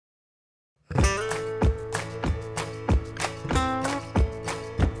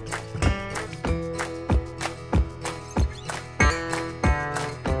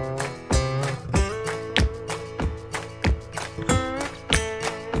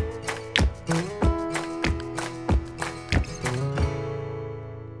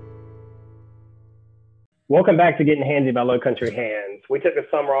Welcome back to Getting Handsy by Low Country Hands. We took the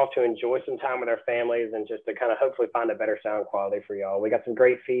summer off to enjoy some time with our families and just to kind of hopefully find a better sound quality for y'all. We got some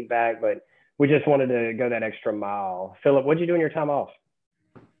great feedback, but we just wanted to go that extra mile. Philip, what'd you do in your time off?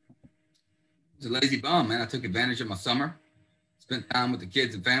 It's a lazy bum, man. I took advantage of my summer, spent time with the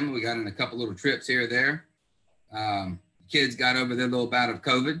kids and family. We got in a couple little trips here or there. Kids got over their little bout of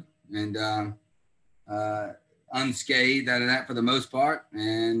COVID and unscathed out of that for the most part,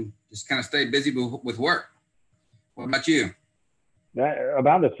 and just kind of stayed busy with work. What about you?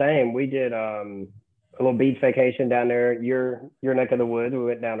 About the same. We did a little beach vacation down there, your neck of the woods. We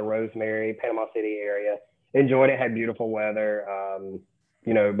went down to Rosemary, Panama City area. Enjoyed it. Had beautiful weather.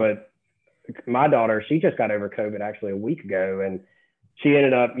 But my daughter, she just got over COVID actually a week ago, and she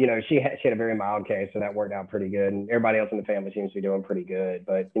ended up, she had a very mild case, so that worked out pretty good. And everybody else in the family seems to be doing pretty good.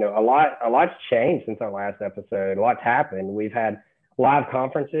 But a lot's changed since our last episode. A lot's happened. We've had live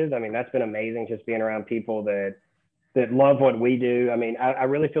conferences. I mean, that's been amazing, just being around people that love what we do. I mean, I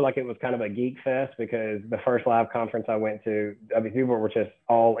really feel like it was kind of a geek fest because the first live conference I went to, I mean, people were just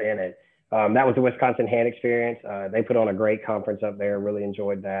all in it. That was the Wisconsin Hand Experience. They put on a great conference up there, really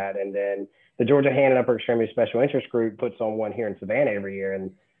enjoyed that. And then the Georgia Hand and Upper Extremity Special Interest Group puts on one here in Savannah every year.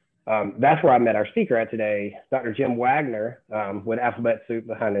 And that's where I met our speaker at today, Dr. Jim Wagner, with alphabet soup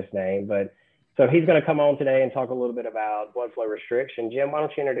behind his name. But so he's going to come on today and talk a little bit about blood flow restriction. Jim, why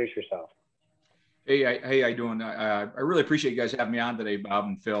don't you introduce yourself? Hey, how you doing? I really appreciate you guys having me on today, Bob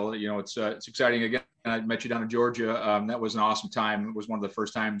and Phil. It's exciting again. I met you down in Georgia. That was an awesome time. It was one of the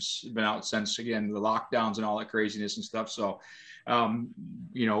first times been out since, again, the lockdowns and all that craziness and stuff. So,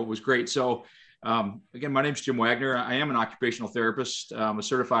 it was great. So, again, my name's Jim Wagner. I am an occupational therapist. I'm a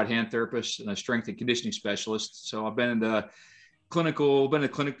certified hand therapist and a strength and conditioning specialist. So I've been in a clinic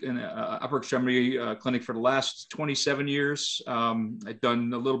in upper extremity clinic for the last 27 years. I've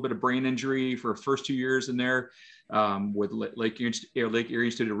done a little bit of brain injury for the first 2 years in there with Lake Erie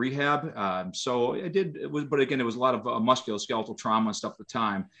Institute of Rehab. So I did, but again, it was a lot of musculoskeletal trauma and stuff at the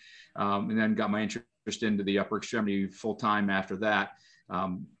time. And then got my interest into the upper extremity full time after that.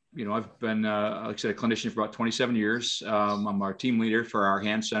 I've been, like I said, a clinician for about 27 years. I'm our team leader for our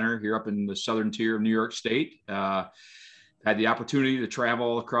hand center here up in the southern tier of New York State. Had the opportunity to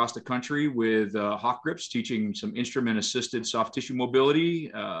travel across the country with Hawk Grips, teaching some instrument-assisted soft tissue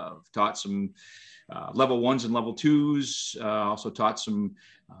mobility. Taught some level 1s and level 2s. Also taught some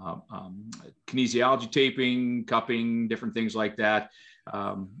kinesiology taping, cupping, different things like that.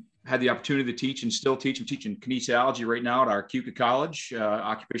 Had the opportunity to teach and still teach. I'm teaching kinesiology right now at our Keuka College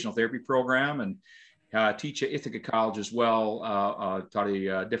occupational therapy program, and teach at Ithaca College as well. Taught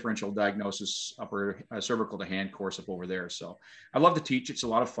a differential diagnosis upper cervical to hand course up over there. So I love to teach. It's a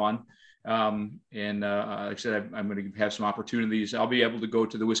lot of fun. Like I said, I'm going to have some opportunities. I'll be able to go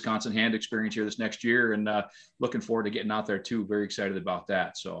to the Wisconsin Hand Experience here this next year, and looking forward to getting out there too. Very excited about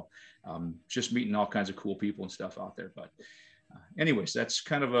that. So just meeting all kinds of cool people and stuff out there. But anyways, that's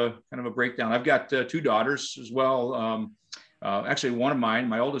kind of a breakdown. I've got 2 daughters as well. Actually, one of mine,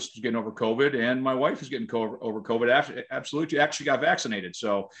 my oldest, is getting over COVID, and my wife is getting over COVID. Absolutely, actually got vaccinated.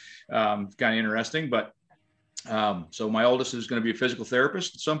 So kind of interesting. But so my oldest is going to be a physical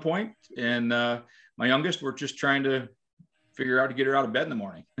therapist at some point, and my youngest, we're just trying to figure out to get her out of bed in the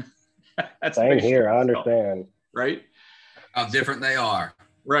morning. That's same here. I understand. Right? How different they are.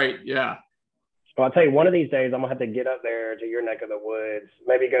 Right. Yeah. Well, I'll tell you, one of these days I'm gonna have to get up there to your neck of the woods.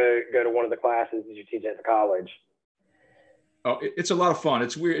 Maybe go to one of the classes that you teach at the college. Oh, it's a lot of fun.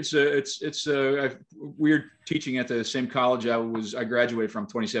 It's weird. It's weird teaching at the same college I graduated from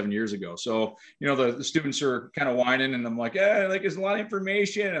 27 years ago. So, the students are kind of whining, and I'm like, it's a lot of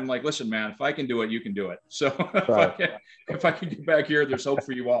information. I'm like, listen, man, if I can do it, you can do it. So right. if I can get back here, there's hope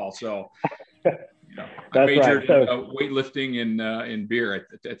for you all. So, I majored in weightlifting and beer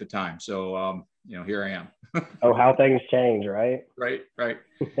at the time. So, here I am. Oh, how things change, right? Right.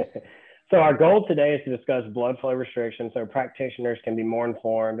 So our goal today is to discuss blood flow restriction so practitioners can be more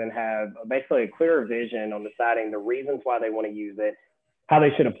informed and have basically a clearer vision on deciding the reasons why they want to use it, how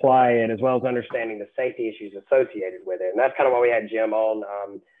they should apply it, as well as understanding the safety issues associated with it. And that's kind of why we had Jim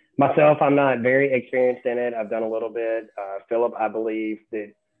on. Myself, I'm not very experienced in it. I've done a little bit. Philip, I believe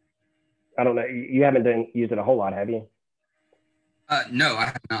that, I don't know, you haven't used it a whole lot, have you? No, I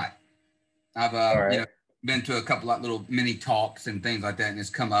have not. I've right. Been to a couple of little mini talks and things like that, and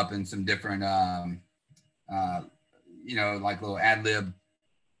it's come up in some different like little ad lib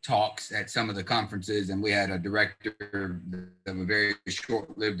talks at some of the conferences, and we had a director, a very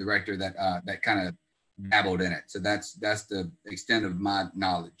short-lived director that kind of dabbled in it. So that's the extent of my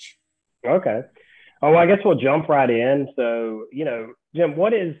knowledge. Okay. Oh, well, I guess we'll jump right in. So, Jim,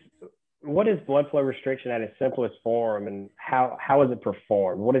 what is what is blood flow restriction at its simplest form, and how is it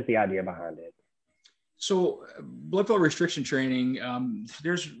performed? What is the idea behind it? So blood flow restriction training,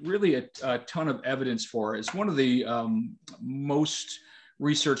 there's really a ton of evidence for it. It's one of the most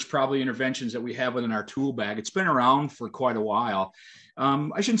researched probably interventions that we have within our tool bag. It's been around for quite a while.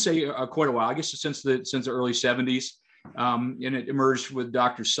 I shouldn't say quite a while, I guess since the early 70s. And it emerged with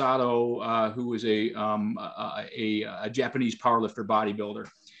Dr. Sato, who was a Japanese powerlifter bodybuilder.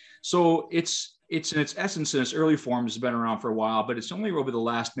 So it's in its essence, in its early forms, has been around for a while, but it's only over the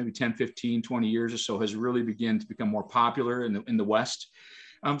last maybe 10, 15, 20 years or so has really begun to become more popular in the West.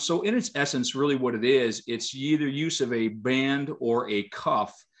 So in its essence, really what it is, it's either use of a band or a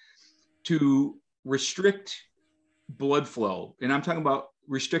cuff to restrict blood flow. And I'm talking about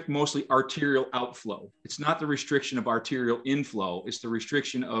restrict mostly arterial outflow. It's not the restriction of arterial inflow, it's the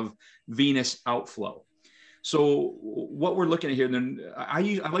restriction of venous outflow. So what we're looking at here, then I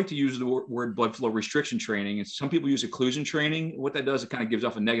like to use the word blood flow restriction training. And some people use occlusion training. What that does, it kind of gives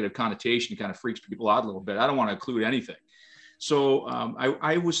off a negative connotation, kind of freaks people out a little bit. I don't want to occlude anything. So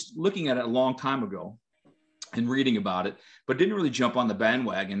I was looking at it a long time ago and reading about it, but didn't really jump on the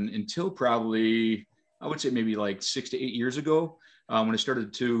bandwagon until probably, I would say maybe like 6 to 8 years ago, when I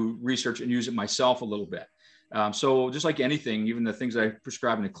started to research and use it myself a little bit. So just like anything, even the things that I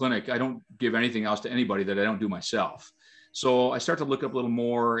prescribe in the clinic, I don't give anything else to anybody that I don't do myself. So I start to look up a little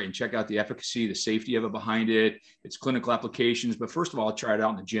more and check out the efficacy, the safety of it behind it, its clinical applications. But first of all, I tried it out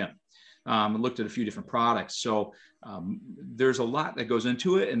in the gym. I looked at a few different products. So there's a lot that goes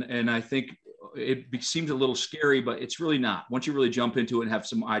into it. And I think it seems a little scary, but it's really not. Once you really jump into it and have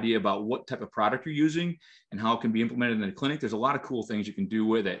some idea about what type of product you're using and how it can be implemented in the clinic, there's a lot of cool things you can do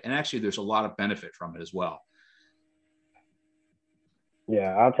with it. And actually, there's a lot of benefit from it as well.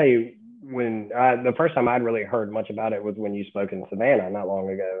 Yeah, I'll tell you, when the first time I'd really heard much about it was when you spoke in Savannah not long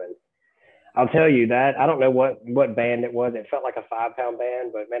ago. And I'll tell you that I don't know what band it was. It felt like a 5-pound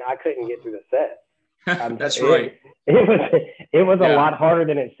band, but man, I couldn't get through the set. That's right. It was a lot harder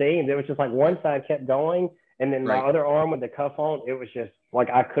than it seemed. It was just like one side kept going, and then my other arm with the cuff on, it was just like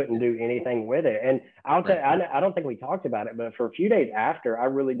I couldn't do anything with it. And I'll tell you, I don't think we talked about it, but for a few days after, I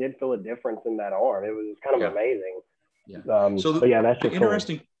really did feel a difference in that arm. It was kind of amazing. Yeah. That's just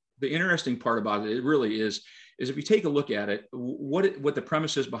interesting. Cool. The interesting part about it really is if you take a look at it, what the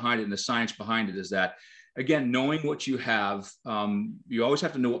premise is behind it and the science behind it is that, again, knowing what you have, you always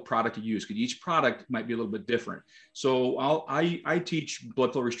have to know what product to use, because each product might be a little bit different. So I teach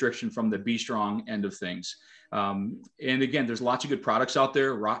blood flow restriction from the Be Strong end of things. And again, there's lots of good products out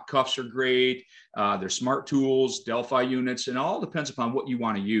there. Rock cuffs are great. There's smart tools, Delphi units, and all depends upon what you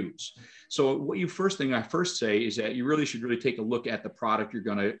want to use. So first thing I say is that you really should take a look at the product you're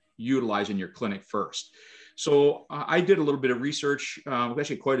going to utilize in your clinic first. So I did a little bit of research,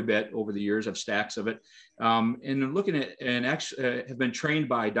 actually quite a bit over the years. I have stacks of it. And looking at, and actually have been trained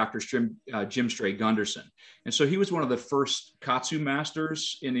by Dr. Jim Stray Gunderson. And so he was one of the first Katsu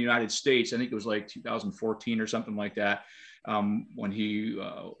masters in the United States. I think it was like 2014 or something like that. When he,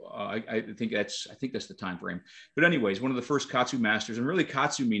 I think that's the time frame. But anyways, one of the first Katsu masters, and really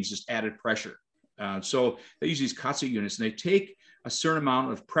Katsu means just added pressure. So they use these Katsu units, and they take a certain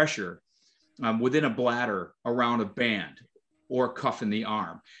amount of pressure within a bladder around a band or cuff in the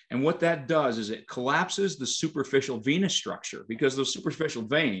arm. And what that does is it collapses the superficial venous structure, because those superficial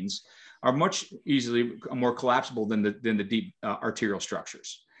veins are much more collapsible than the deep arterial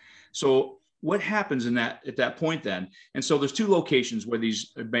structures. So what happens at that point then? And so there's two locations where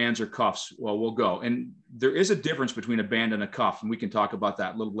these bands or cuffs will go. And there is a difference between a band and a cuff, and we can talk about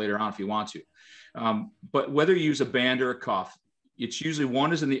that a little later on if you want to. But whether you use a band or a cuff, it's usually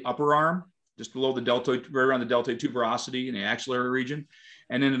one is in the upper arm, just below the deltoid, right around the deltoid tuberosity in the axillary region,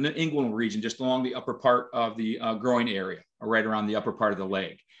 and then in the inguinal region, just along the upper part of the groin area, or right around the upper part of the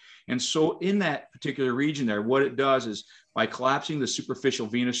leg. And so in that particular region there, what it does is by collapsing the superficial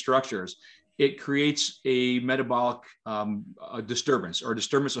venous structures, it creates a metabolic disturbance, or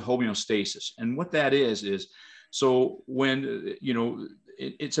disturbance of homeostasis. And what that is so when,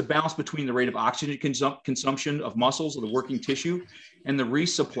 it's a balance between the rate of oxygen consumption of muscles or the working tissue and the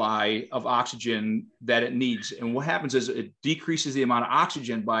resupply of oxygen that it needs. And what happens is it decreases the amount of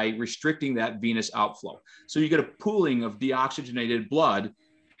oxygen by restricting that venous outflow. So you get a pooling of deoxygenated blood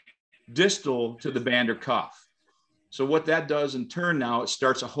distal to the band or cuff. So what that does in turn, now it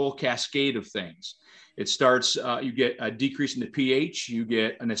starts a whole cascade of things. It starts, you get a decrease in the pH, you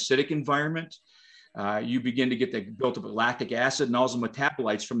get an acidic environment. You begin to get the built up lactic acid and all the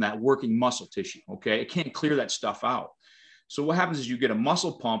metabolites from that working muscle tissue. Okay. It can't clear that stuff out. So what happens is you get a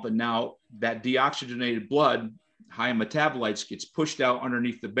muscle pump, and now that deoxygenated blood, high in metabolites, gets pushed out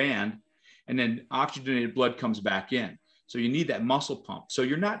underneath the band and then oxygenated blood comes back in. So you need that muscle pump. So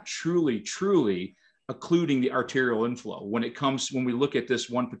you're not truly occluding the arterial inflow when we look at this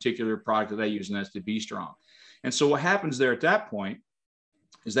one particular product that I use, and that's the B-Strong. And so what happens there at that point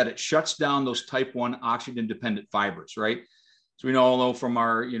is that it shuts down those type 1 oxygen dependent fibers, right? So we all know from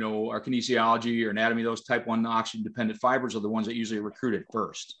our kinesiology or anatomy, those type 1 oxygen dependent fibers are the ones that usually are recruited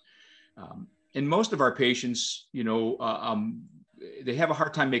first. And most of our patients, they have a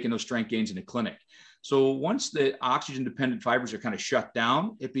hard time making those strength gains in the clinic. So once the oxygen dependent fibers are kind of shut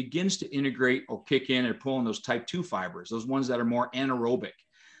down, it begins to integrate or kick in or pull in those type 2 fibers, those ones that are more anaerobic,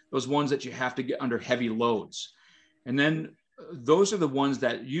 those ones that you have to get under heavy loads. And then those are the ones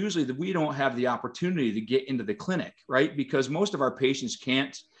that usually we don't have the opportunity to get into the clinic, right? Because most of our patients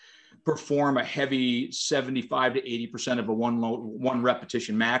can't perform a heavy 75 to 80% of a one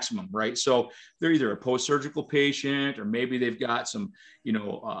repetition maximum, right? So they're either a post-surgical patient, or maybe they've got some,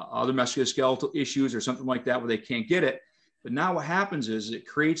 other musculoskeletal issues or something like that where they can't get it. But now what happens is it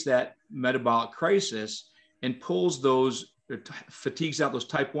creates that metabolic crisis and pulls those, fatigues out those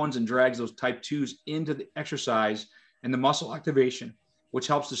type 1s and drags those type 2s into the exercise and the muscle activation, which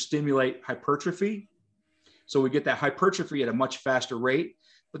helps to stimulate hypertrophy. So we get that hypertrophy at a much faster rate.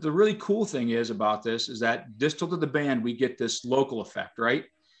 But the really cool thing about this is that distal to the band, we get this local effect, right?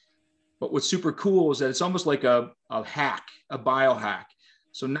 But what's super cool is that it's almost like a hack, a biohack.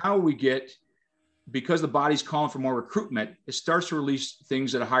 So now we get, because the body's calling for more recruitment, it starts to release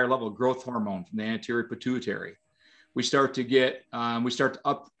things at a higher level, growth hormone from the anterior pituitary. We start to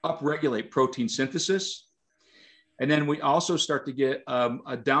upregulate protein synthesis. And then we also start to get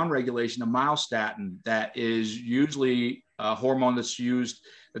a downregulation of myostatin, that is usually a hormone that's used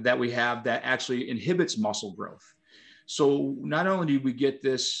that we have that actually inhibits muscle growth. So not only do we get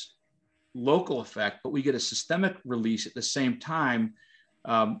this local effect, but we get a systemic release at the same time,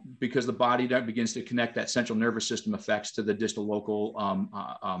 because the body begins to connect that central nervous system effects to the distal local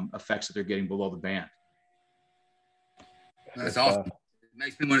effects that they're getting below the band. That's awesome. It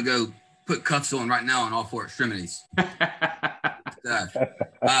makes me want to go put cuffs on right now on all 4 extremities. Let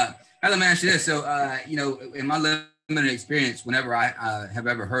me ask you this. So, in my limited experience, whenever I have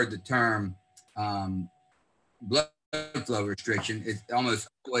ever heard the term blood flow restriction, it's almost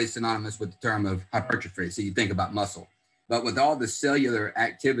always synonymous with the term of hypertrophy. So you think about muscle. But with all the cellular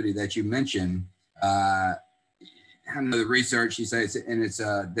activity that you mentioned, I know the research, you say,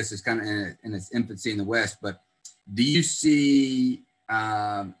 this is kind of in its infancy in the West, but do you see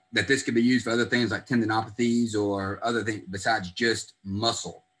that this could be used for other things like tendinopathies or other things besides just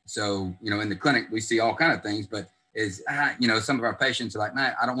muscle? So, in the clinic, we see all kinds of things, but some of our patients are like,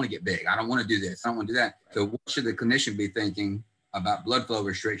 man, I don't want to get big. I don't want to do this. I don't want to do that. So what should the clinician be thinking about blood flow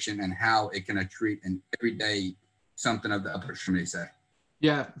restriction and how it can treat an everyday something of the upper extremity, say?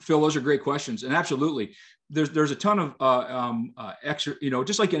 Yeah, Phil, those are great questions. And absolutely, there's a ton of extra,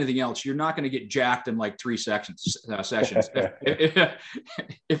 just like anything else, you're not going to get jacked in like 3 sessions.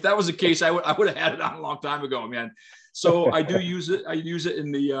 If that was the case, I would have had it on a long time ago, man. So I do use it. I use it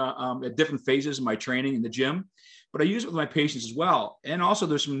in the at different phases of my training in the gym, but I use it with my patients as well. And also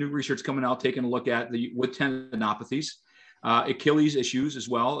there's some new research coming out, taking a look at with tendinopathies, Achilles issues as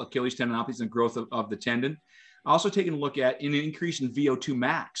well, Achilles tendinopathies and growth of the tendon. Also taking a look at an increase in VO2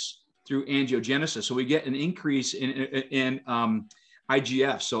 max through angiogenesis. So we get an increase in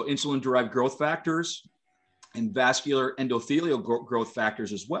IGF, so insulin-derived growth factors and vascular endothelial growth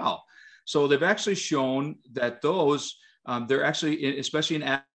factors as well. So they've actually shown that those, they're actually, especially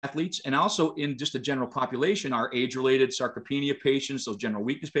in athletes and also in just the general population, our age-related sarcopenia patients, those general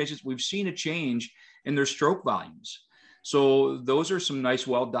weakness patients, we've seen a change in their stroke volumes. So those are some nice,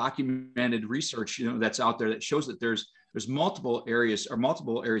 well-documented research, that's out there that shows that there's multiple areas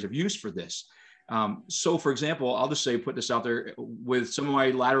of use for this. So for example, I'll just say, put this out there with some of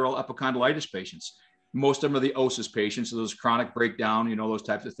my lateral epicondylitis patients. Most of them are the OSIS patients, so those chronic breakdown, those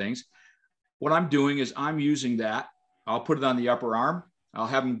types of things. What I'm doing is I'm using that. I'll put it on the upper arm. I'll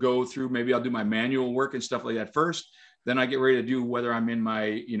have them go through, maybe I'll do my manual work and stuff like that first. Then I get ready to do whether I'm in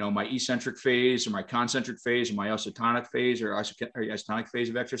my, my eccentric phase or my concentric phase or my isotonic phase or isotonic phase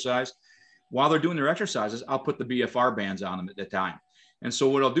of exercise. While they're doing their exercises, I'll put the BFR bands on them at that time. And so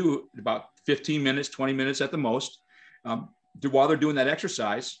what I'll do about 15 minutes, 20 minutes at the most, while they're doing that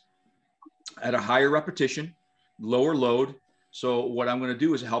exercise at a higher repetition, lower load. So what I'm going to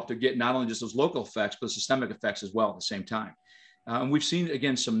do is help to get not only just those local effects, but systemic effects as well at the same time. And we've seen,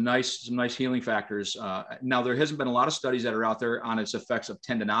 again, some nice healing factors. Now, there hasn't been a lot of studies that are out there on its effects of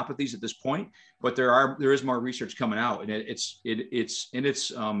tendinopathies at this point, but there is more research coming out, and it's in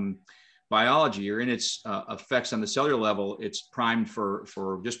its biology or in its effects on the cellular level, it's primed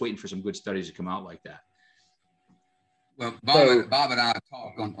for just waiting for some good studies to come out like that. Well, Bob and I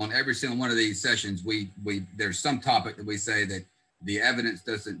talk on every single one of these sessions. There's some topic that we say that the evidence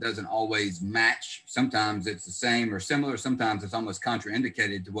doesn't always match. Sometimes it's the same or similar. Sometimes it's almost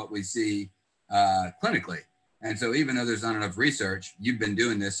contraindicated to what we see clinically. And so even though there's not enough research, you've been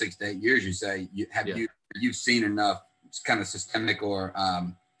doing this 6 to 8 years, you say, you've seen enough kind of systemic or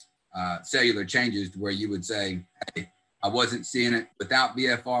cellular changes to where you would say, hey, I wasn't seeing it without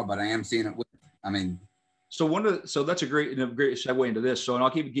BFR, but I am seeing it with, So that's a great segue into this. So, and I'll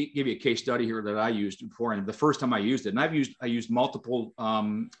give you a case study here that I used before, and the first time I used it, and I used multiple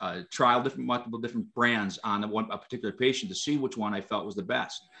multiple different brands on a particular patient to see which one I felt was the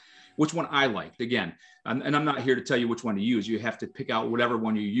best, which one I liked. Again, and I'm not here to tell you which one to use. You have to pick out whatever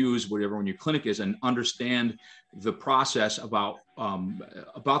one you use, whatever one your clinic is, and understand the process about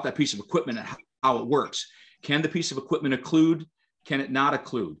that piece of equipment and how it works. Can the piece of equipment occlude? Can it not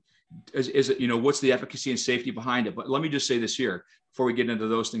occlude? Is it, what's the efficacy and safety behind it? But let me just say this here before we get into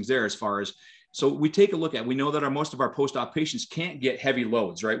those things there, as far as, so we take a look at, we know that most of our post-op patients can't get heavy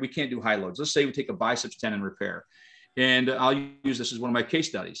loads, right? We can't do high loads. Let's say we take a biceps tendon repair, and I'll use this as one of my case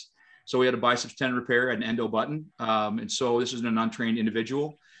studies. So we had a biceps tendon repair, an endo button. And so this is an untrained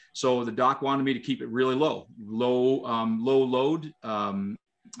individual. So the doc wanted me to keep it really low load,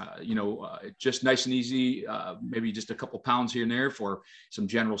 just nice and easy, maybe just a couple pounds here and there for some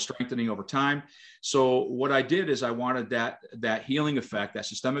general strengthening over time. So what I did is I wanted that healing effect, that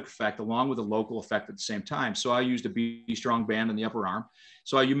systemic effect, along with a local effect at the same time. So I used a B-Strong band in the upper arm.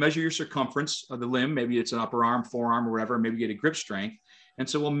 So you measure your circumference of the limb, maybe it's an upper arm, forearm, or whatever, maybe get a grip strength. And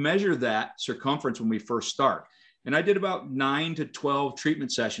so we'll measure that circumference when we first start. And I did about 9 to 12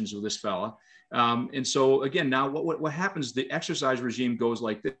 treatment sessions with this fella. And so again, now what happens, the exercise regime goes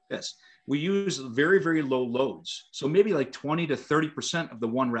like this. We use very, very low loads. So maybe like 20 to 30% of the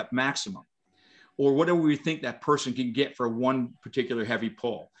 1 rep maximum, or whatever we think that person can get for one particular heavy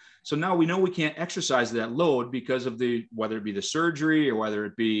pull. So now we know we can't exercise that load because of whether it be the surgery or whether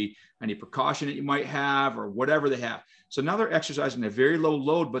it be any precaution that you might have or whatever they have. So now they're exercising a very low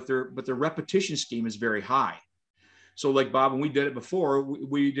load, but their repetition scheme is very high. So like Bob, when we did it before,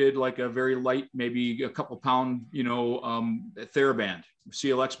 we did like a very light, maybe a couple pound, TheraBand,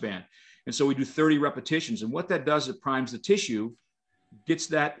 CLX band. And so we do 30 repetitions. And what that does, it primes the tissue,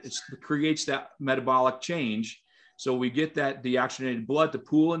 creates that metabolic change. So we get that deoxygenated blood to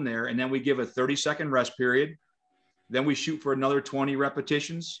pool in there. And then we give a 30-second rest period. Then we shoot for another 20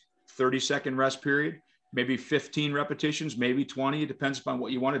 repetitions, 30-second rest period, maybe 15 repetitions, maybe 20. It depends upon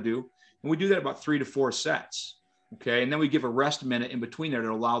what you want to do. And we do that about 3 to 4 sets. Okay. And then we give a rest minute in between there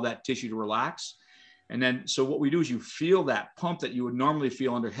to allow that tissue to relax. And then, so what we do is you feel that pump that you would normally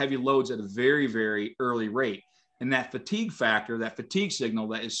feel under heavy loads at a very, very early rate. And that fatigue factor, that fatigue signal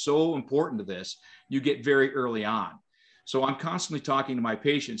that is so important to this, you get very early on. So I'm constantly talking to my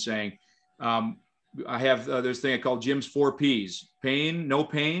patients saying, I have this thing I call Jim's 4 Ps: pain, no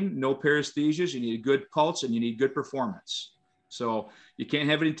paresthesias. You need a good pulse and you need good performance. So you can't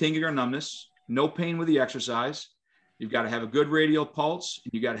have any tingling or numbness, no pain with the exercise. You've got to have a good radial pulse.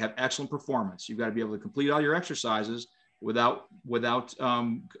 And you got to have excellent performance. You've got to be able to complete all your exercises without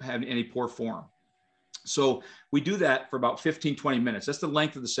having any poor form. So we do that for about 15, 20 minutes. That's the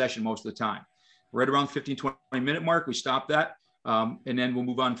length of the session most of the time. Right around 15, 20 minute mark, we stop that. And then we'll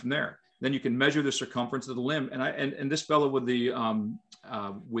move on from there. Then you can measure the circumference of the limb. And this fellow with the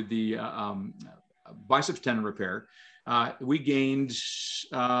biceps tendon repair, we gained,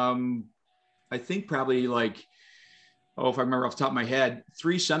 I think probably like, if I remember off the top of my head,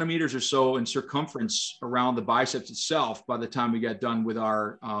 3 centimeters or so in circumference around the biceps itself by the time we got done with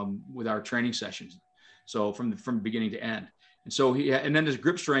our training sessions. So from beginning to end. And so and then his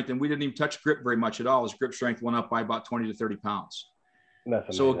grip strength, and we didn't even touch grip very much at all. His grip strength went up by about 20 to 30 pounds.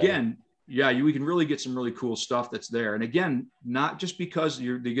 So again, we can really get some really cool stuff that's there. And again, not just because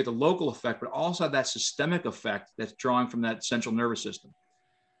you get the local effect, but also that systemic effect that's drawing from that central nervous system.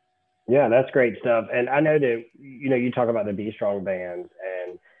 Yeah, that's great stuff. And I know that, you talk about the B-Strong bands,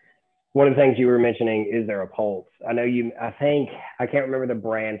 and one of the things you were mentioning is there a pulse. I know I can't remember the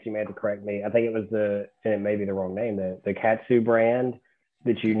brand, so you may have to correct me. I think it was and it may be the wrong name, the Katsu brand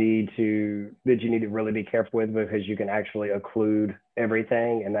that you need to really be careful with, because you can actually occlude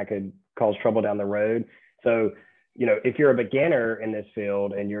everything and that could cause trouble down the road. So, if you're a beginner in this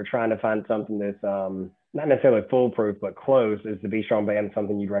field and you're trying to find something that's not necessarily foolproof, but close, is the B-Strong band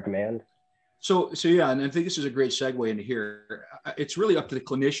something you'd recommend? So yeah, and I think this is a great segue into here. It's really up to the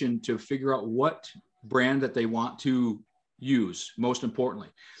clinician to figure out what brand that they want to use, most importantly.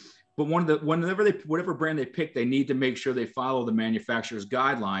 But whatever brand they pick, they need to make sure they follow the manufacturer's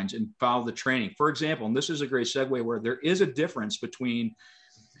guidelines and follow the training. For example, and this is a great segue, where there is a difference between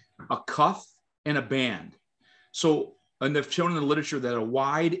a cuff and a band. So, and they've shown in the literature that a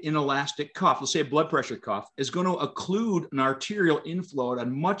wide inelastic cuff, let's say a blood pressure cuff, is going to occlude an arterial inflow at a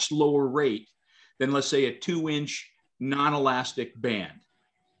much lower rate than, let's say, a 2-inch non-elastic band,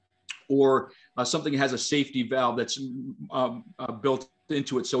 or something that has a safety valve that's built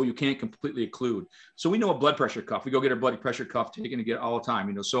into it so you can't completely occlude. So we know a blood pressure cuff. We go get our blood pressure cuff taken to get all the time,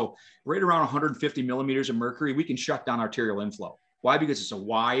 you know. So right around 150 millimeters of mercury, we can shut down arterial inflow. Why? Because it's a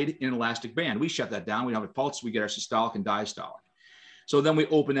wide inelastic band. We shut that down. We don't have a pulse. We get our systolic and diastolic. So then we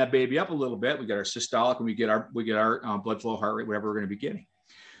open that baby up a little bit. We get our systolic and we get our blood flow, heart rate, whatever we're going to be getting.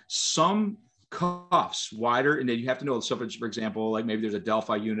 Some cuffs wider, and then you have to know, so for example, like maybe there's a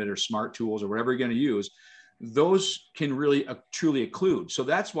Delphi unit or Smart Tools or whatever you're going to use, those can really truly occlude. So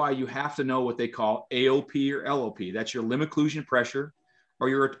that's why you have to know what they call AOP or LOP. That's your limb occlusion pressure or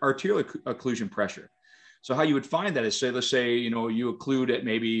your arterial occlusion pressure. So how you would find that is, say, let's say, you know, you occlude at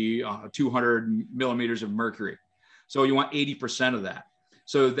maybe 200 millimeters of mercury. So you want 80% of that.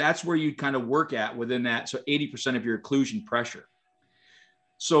 So that's where you kind of work at within that. So 80% of your occlusion pressure.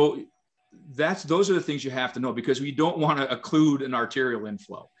 So those are the things you have to know, because we don't want to occlude an arterial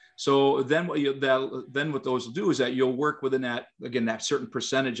inflow. So then what those will do is that you'll work within that, again, that certain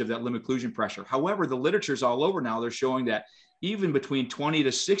percentage of that limb occlusion pressure. However, the literature's all over now. They're showing that even between 20 to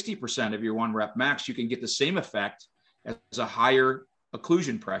 60% of your 1 rep max, you can get the same effect as a higher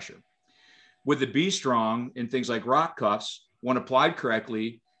occlusion pressure. With the B-Strong and things like rock cuffs, when applied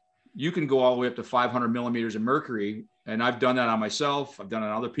correctly, you can go all the way up to 500 millimeters of mercury. And I've done that on myself. I've done it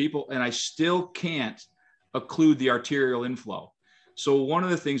on other people, and I still can't occlude the arterial inflow. So one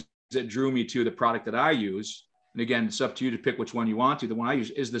of the things that drew me to the product that I use, and again, it's up to you to pick which one you want to, the one I use,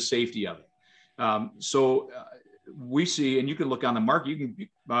 is the safety of it. We see, and you can look on the market, you can,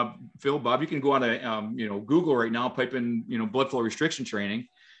 Phil, Bob, you can go on to, Google right now, type in, blood flow restriction training,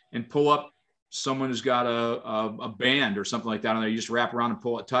 and pull up someone who's got a band or something like that on there. You just wrap around and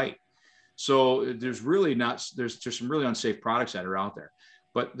pull it tight. So there's some really unsafe products that are out there,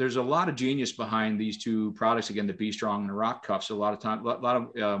 but there's a lot of genius behind these two products. Again, the B-Strong and the rock cuffs. A lot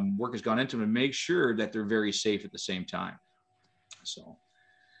of work has gone into them to make sure that they're very safe at the same time. So,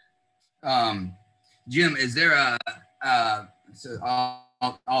 Jim, is there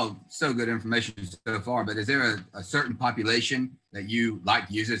all so good information so far, but is there a certain population that you like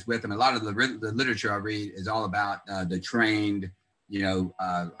to use this with? I mean, a lot of the literature I read is all about the trained, like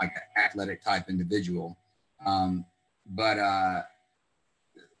an athletic type individual. But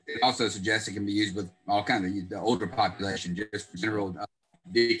it also suggests it can be used with all kinds of the older population, just for general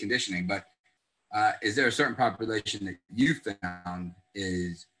deconditioning. But is there a certain population that you found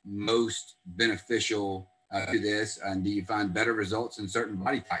is most beneficial to this? And do you find better results in certain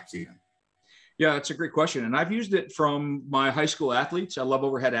body types even? Yeah, that's a great question. And I've used it from my high school athletes. I love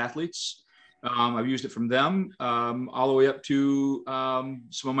overhead athletes. I've used it from them all the way up to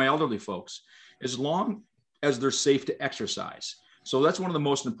some of my elderly folks, as long as they're safe to exercise. So that's one of the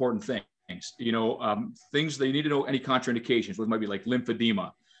most important things. Things that you need to know, any contraindications, what might be like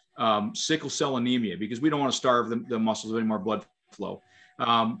lymphedema, sickle cell anemia, because we don't want to starve the muscles of any more blood flow,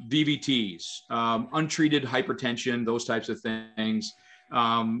 DVTs, untreated hypertension, those types of things.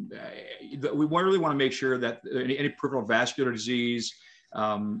 We really want to make sure that any peripheral vascular disease,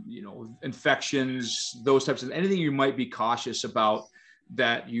 infections, those types of anything you might be cautious about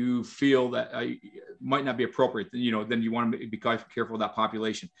that you feel that might not be appropriate, then you want to be careful with that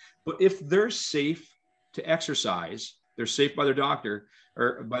population. But if they're safe to exercise, they're safe by their doctor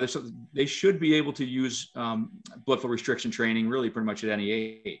or they should be able to use blood flow restriction training really pretty much at any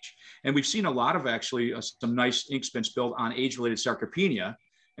age. And we've seen a lot of actually some nice ink spin spilled on age-related sarcopenia.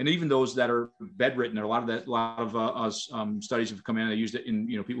 And even those that are bedridden, a lot of studies have come in and used it in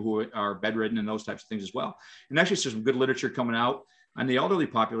people who are bedridden and those types of things as well. And actually, there's some good literature coming out on the elderly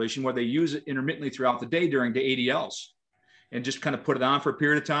population where they use it intermittently throughout the day during the ADLs, and just kind of put it on for a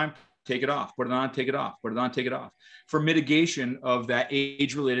period of time, take it off, put it on, take it off, put it on, take it off, for mitigation of that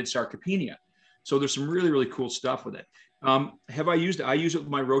age-related sarcopenia. So there's some really, really cool stuff with it. Have I used it? I use it with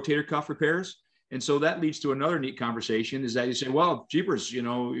my rotator cuff repairs. And so that leads to another neat conversation, is that you say, well, jeepers,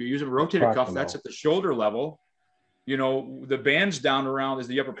 you're using a rotator cuff, that's at the shoulder level. The band's down around is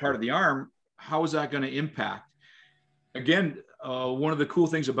the upper part of the arm. How is that going to impact? Again, one of the cool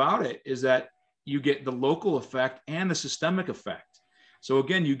things about it is that you get the local effect and the systemic effect. So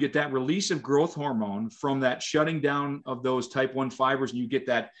again, you get that release of growth hormone from that shutting down of those type 1 fibers, and you get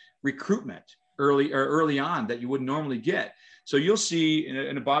that recruitment early on that you wouldn't normally get. So you'll see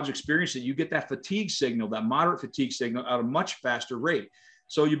in Bob's experience that you get that fatigue signal, that moderate fatigue signal at a much faster rate.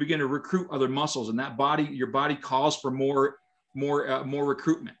 So you begin to recruit other muscles, and your body calls for more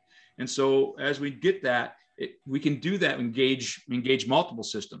recruitment. And so as we get that, we can do that, engage multiple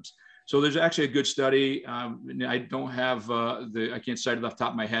systems. So there's actually a good study. I don't have I can't cite it off the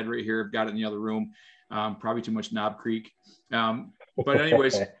top of my head right here. I've got it in the other room. Probably too much Knob Creek. But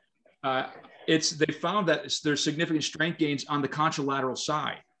anyways, they found that there's significant strength gains on the contralateral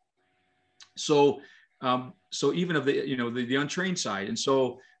side. So even of the untrained side. And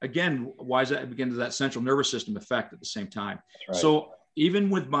so again, why is that? Begin to that central nervous system effect at the same time. Right. So even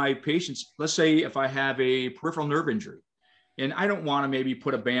with my patients, let's say if I have a peripheral nerve injury and I don't want to maybe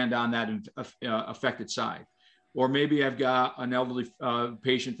put a band on that affected side, or maybe I've got an elderly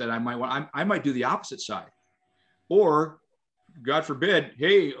patient that I might do the opposite side, or God forbid,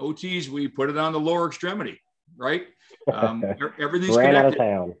 hey, OTs, we put it on the lower extremity, right? Everything's ran connected. Out of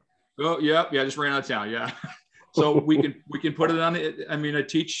town. Oh, yeah, just ran out of town, yeah. So we can put it on it. I mean, I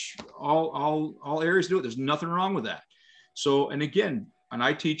teach all areas to do it. There's nothing wrong with that. So, and again, and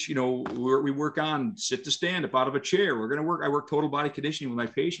I teach, we work on sit to stand up out of a chair. I work total body conditioning with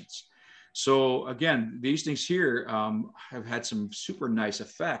my patients. So again, these things here have had some super nice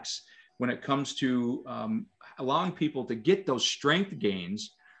effects when it comes to allowing people to get those strength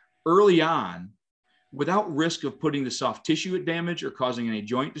gains early on without risk of putting the soft tissue at damage or causing any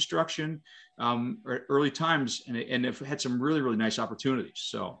joint destruction or early times. And have had some really, really nice opportunities.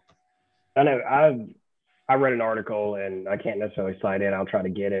 So I know I read an article, and I can't necessarily cite it. I'll try to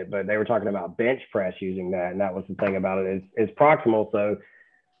get it, but they were talking about bench press using that. And that was the thing about it is proximal. So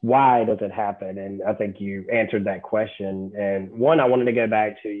why does it happen? And I think you answered that question. And one, I wanted to go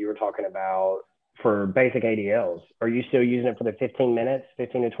back to, you were talking about for basic ADLs. Are you still using it for the 15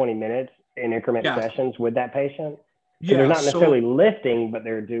 to 20 minutes in increment sessions with that patient? So they're not necessarily lifting, but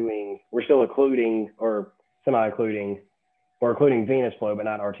we're still occluding or semi-occluding or occluding venous flow, but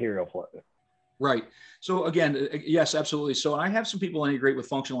not arterial flow. Right. So again, yes, absolutely. So I have some people integrate with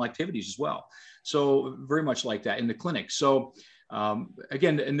functional activities as well. So very much like that in the clinic. So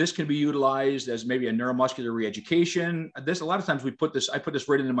again, and this can be utilized as maybe a neuromuscular reeducation. A lot of times I put this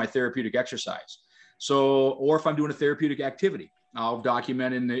right into my therapeutic exercise. So, or if I'm doing a therapeutic activity, I'll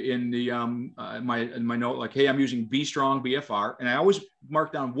document in my note, like, hey, I'm using B Strong BFR. And I always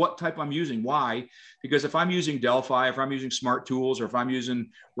mark down what type I'm using. Why? Because if I'm using Delphi, if I'm using Smart Tools, or if I'm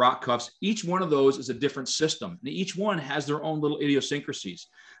using Rock Cuffs, each one of those is a different system. And each one has their own little idiosyncrasies.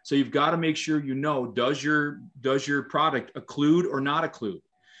 So you've got to make sure, does your product occlude or not occlude?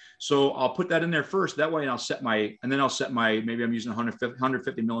 So I'll put that in there first. That way I'll set my, maybe I'm using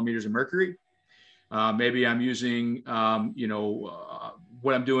 150 millimeters of mercury. Maybe I'm using,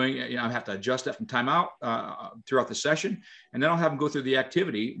 what I'm doing, I have to adjust that from timeout throughout the session. And then I'll have them go through the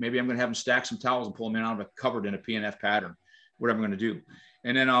activity. Maybe I'm going to have them stack some towels and pull them in out of a cupboard in a PNF pattern, whatever I'm going to do.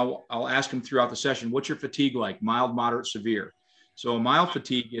 And then I'll ask them throughout the session, what's your fatigue like? Mild, moderate, severe. So mild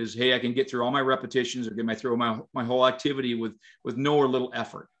fatigue is, hey, I can get through all my repetitions or get through my whole activity with no or little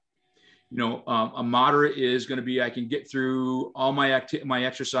effort. A moderate is going to be, I can get through all my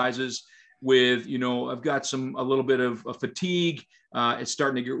exercises with, I've got a little bit of fatigue. It's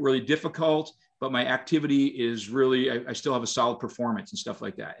starting to get really difficult, but my activity is really, I still have a solid performance and stuff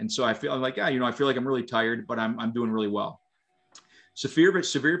like that. And so I feel like, I feel like I'm really tired, but I'm doing really well. Severe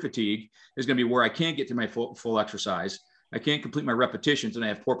fatigue is going to be where I can't get to my full exercise. I can't complete my repetitions and I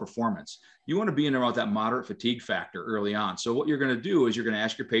have poor performance. You want to be in around that moderate fatigue factor early on. So what you're going to do is you're going to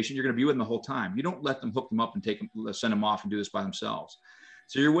ask your patient, you're going to be with them the whole time. You don't let them hook them up and send them off and do this by themselves.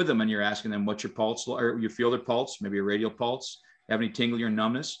 So you're with them and you're asking them, what's your pulse, or you feel their pulse, maybe a radial pulse, have any tingling or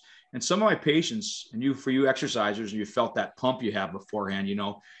numbness. And some of my patients, and for you exercisers, you felt that pump you have beforehand,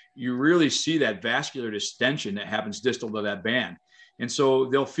 you really see that vascular distension that happens distal to that band. And so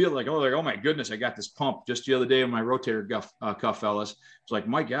they'll feel like, oh my goodness, I got this pump. Just the other day on my rotator cuff, fellas, it's like,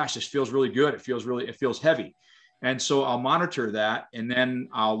 my gosh, this feels really good. It feels heavy. And so I'll monitor that. And then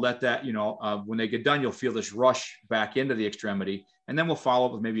I'll let that, when they get done, you'll feel this rush back into the extremity. And then we'll follow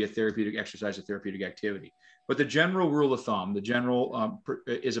up with maybe a therapeutic exercise, a therapeutic activity. But the general rule of thumb,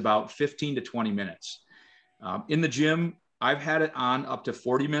 is about 15 to 20 minutes. In the gym, I've had it on up to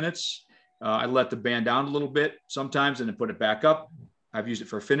 40 minutes. I let the band down a little bit sometimes and then put it back up. I've used it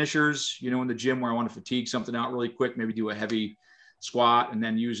for finishers, in the gym where I want to fatigue something out really quick, maybe do a heavy squat and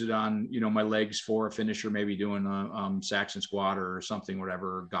then use it on, my legs for a finisher, maybe doing a Saxon squat or something,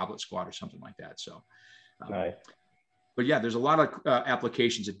 whatever, goblet squat or something like that. So, nice. But yeah, there's a lot of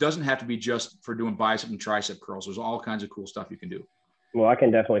applications. It doesn't have to be just for doing bicep and tricep curls. There's all kinds of cool stuff you can do. Well, I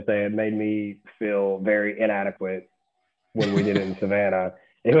can definitely say it made me feel very inadequate when we did it in Savannah.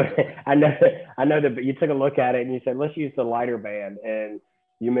 It was, I know that you took a look at it and you said, let's use the lighter band. And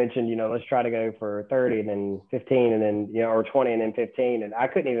you mentioned, let's try to go for 30 and then 15 and then, or 20 and then 15. And I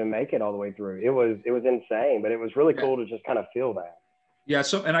couldn't even make it all the way through. It was insane, but it was really cool to just kind of feel that. Yeah.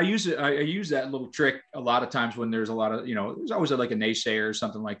 So, and I use that little trick a lot of times when there's a lot of, there's always like a naysayer or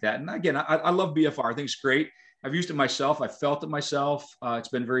something like that. And again, I love BFR. I think it's great. I've used it myself. I felt it myself. It's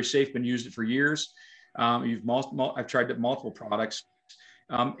been very safe, been used it for years. I've tried multiple products.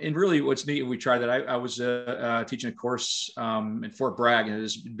 And really what's neat, we tried that. I was teaching a course in Fort Bragg, and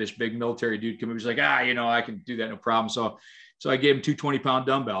this big military dude came up. He's like, I can do that, no problem. So I gave him 2 20-pound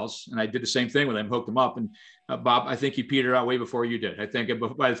dumbbells, and I did the same thing with him, hooked him up. And Bob, I think he petered out way before you did. I think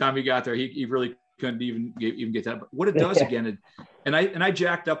by the time he got there, he really couldn't even get that. But what it does again, I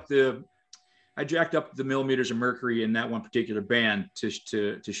jacked up the millimeters of mercury in that one particular band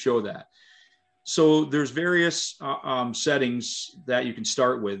to show that. So there's various settings that you can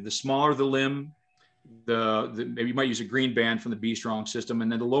start with. The smaller the limb, maybe you might use a green band from the B Strong system,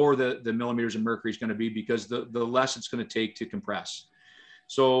 and then the lower the millimeters of mercury is going to be, because the less it's going to take to compress.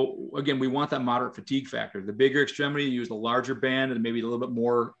 So again, we want that moderate fatigue factor. The bigger extremity, you use the larger band and maybe a little bit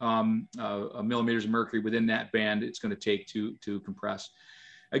more millimeters of mercury within that band it's going to take to compress.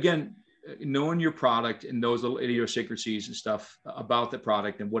 Again, knowing your product and those little idiosyncrasies and stuff about the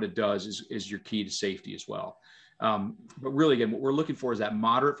product and what it does is your key to safety as well. But really, again, what we're looking for is that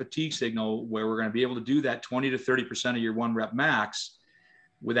moderate fatigue signal where we're going to be able to do that 20 to 30% of your 1 rep max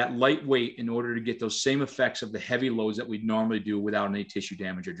with that light weight in order to get those same effects of the heavy loads that we normally do without any tissue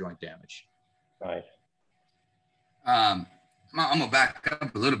damage or joint damage. Nice. I'm gonna back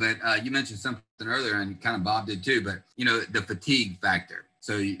up a little bit. You mentioned something earlier, and kind of Bob did too, but the fatigue factor.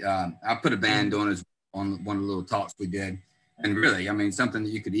 So I put a band on one of the little talks we did. And really, I mean, something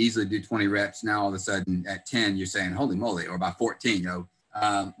that you could easily do 20 reps. Now, all of a sudden at 10, you're saying, holy moly, or by 14,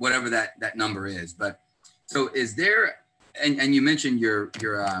 whatever that number is. But so is there, and you mentioned your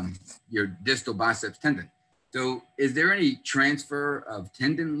distal biceps tendon. So is there any transfer of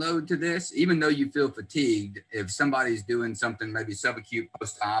tendon load to this? Even though you feel fatigued, if somebody's doing something, maybe subacute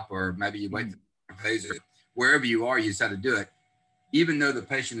post-op, or maybe you wait for phase, or wherever you are, you decide to do it. Even though the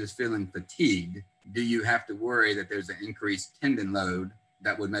patient is feeling fatigued, do you have to worry that there's an increased tendon load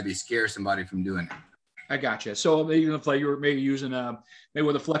that would maybe scare somebody from doing it? I gotcha. So even if you were maybe using maybe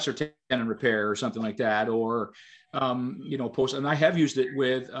with a flexor tendon repair or something like that, or post, and I have used it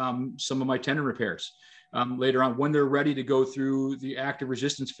with some of my tendon repairs later on when they're ready to go through the active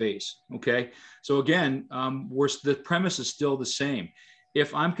resistance phase. Okay. So again, the premise is still the same.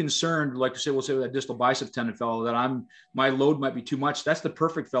 If I'm concerned, like I said, we'll say with that distal bicep tendon fellow, that my load might be too much, that's the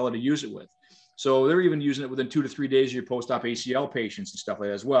perfect fellow to use it with. So they're even using it within 2 to 3 days of your post-op ACL patients and stuff like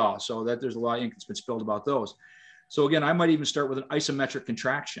that as well. So that there's a lot of ink that's been spilled about those. So again, I might even start with an isometric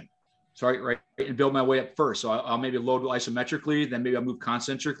contraction. Right, and build my way up first. So I'll maybe load isometrically, then maybe I'll move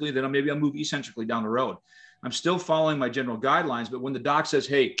concentrically, then maybe I'll move eccentrically down the road. I'm still following my general guidelines, but when the doc says,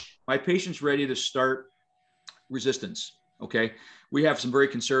 hey, my patient's ready to start resistance, okay, we have some very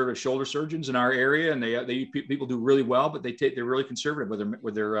conservative shoulder surgeons in our area, and people do really well, but they're really conservative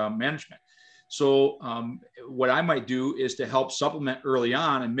with their management. So what I might do is to help supplement early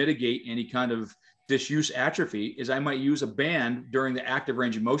on and mitigate any kind of disuse atrophy is I might use a band during the active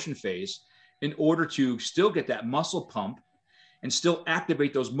range of motion phase in order to still get that muscle pump and still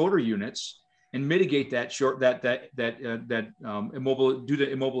activate those motor units and mitigate that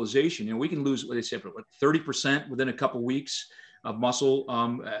immobilization. We can lose, what they say, 30% within a couple of weeks of muscle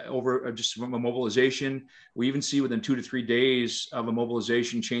over just from immobilization. We even see within 2 to 3 days of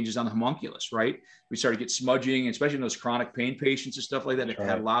immobilization changes on the homunculus, right? We start to get smudging, especially in those chronic pain patients and stuff like that. That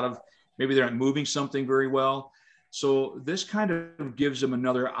have a lot of, maybe they're not moving something very well. So this kind of gives them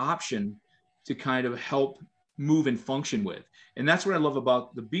another option to kind of help move and function with. And that's what I love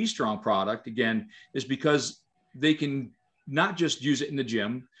about the B Strong product, again, is because they can not just use it in the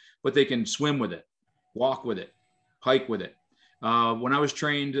gym, but they can swim with it, walk with it, hike with it. When I was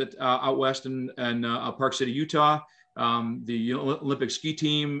trained out west in Park City, Utah, the Olympic ski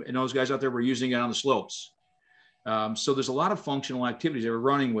team and those guys out there were using it on the slopes. So there's a lot of functional activities. They were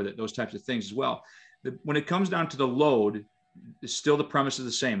running with it, those types of things as well. When it comes down to the load, it's still the premise is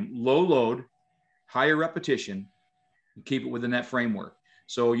the same. Low load, higher repetition, and keep it within that framework.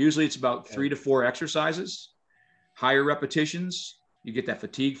 So usually it's about 3 to 4 exercises, higher repetitions. You get that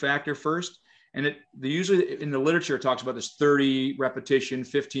fatigue factor first. And usually in the literature, it talks about this 30 repetition,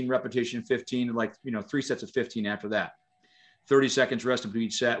 15 repetition, 15, 3 sets of 15 after that. 30 seconds rest between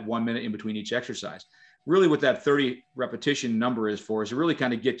each set, 1 minute in between each exercise. Really what that 30 repetition number is for is to really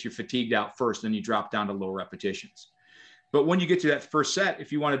kind of get you fatigued out first, then you drop down to low repetitions. But when you get to that first set,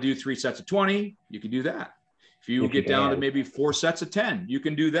 if you want to do 3 sets of 20, you can do that. If you get down to maybe 4 sets of 10, you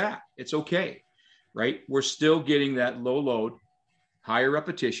can do that. It's okay, right? We're still getting that low load, higher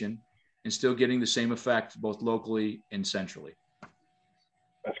repetition, and still getting the same effect both locally and centrally.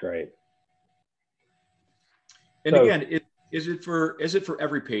 That's great. And so, again, is it for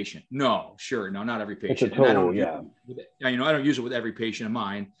every patient? No, sure. No, not every patient. It's a tool, yeah. I don't use it with every patient of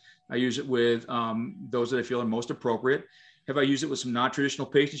mine. I use it with those that I feel are most appropriate. Have I used it with some non-traditional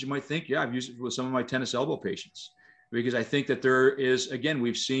patients? You might think, yeah, I've used it with some of my tennis elbow patients, because I think that there is, again,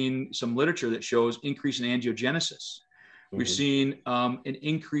 we've seen some literature that shows increase in angiogenesis. We've seen an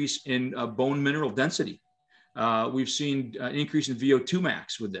increase in bone mineral density. We've seen an increase in VO2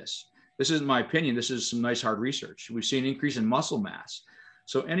 max with this. This isn't my opinion. This is some nice hard research. We've seen an increase in muscle mass.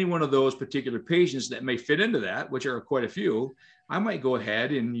 So any one of those particular patients that may fit into that, which are quite a few, I might go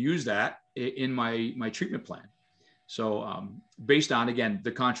ahead and use that in my treatment plan. So based on, again,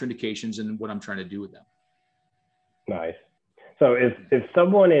 the contraindications and what I'm trying to do with them. Nice. So if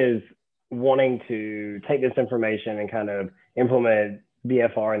someone is wanting to take this information and kind of implement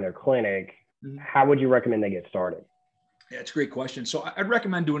BFR in their clinic, how would you recommend they get started? Yeah, it's a great question. So I'd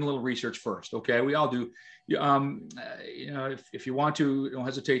recommend doing a little research first. Okay, we all do. If you want to, don't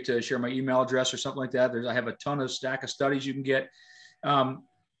hesitate to share my email address or something like that. I have a stack of studies you can get.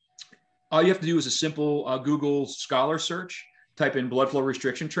 All you have to do is a simple Google Scholar search. Type in blood flow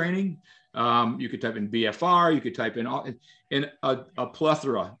restriction training. You could type in BFR. You could type in a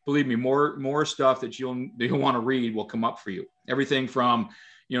plethora. Believe me, more stuff that you'll want to read will come up for you. Everything from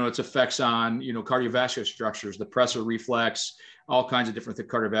its effects on, cardiovascular structures, the pressor reflex, all kinds of different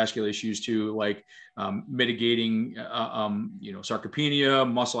cardiovascular issues too, like mitigating, sarcopenia,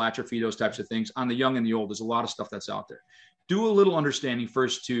 muscle atrophy, those types of things. On the young and the old, there's a lot of stuff that's out there. Do a little understanding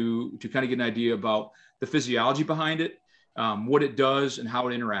first to kind of get an idea about the physiology behind it, what it does and how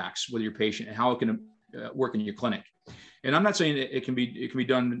it interacts with your patient and how it can work in your clinic. And I'm not saying it can be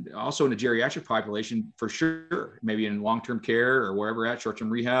done also in the geriatric population for sure, maybe in long-term care or wherever at short-term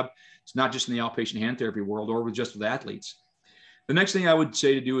rehab. It's not just in the outpatient hand therapy world or just with athletes. The next thing I would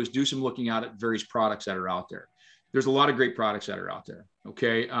say to do is do some looking out at various products that are out there. There's a lot of great products that are out there.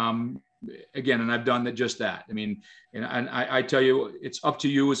 Okay. Again, and I've done just that. I mean, and I tell you, it's up to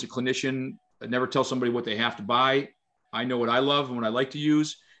you as a clinician. I never tell somebody what they have to buy. I know what I love and what I like to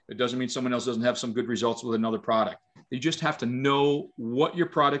use. It doesn't mean someone else doesn't have some good results with another product. You just have to know what your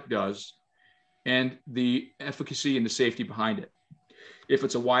product does and the efficacy and the safety behind it. If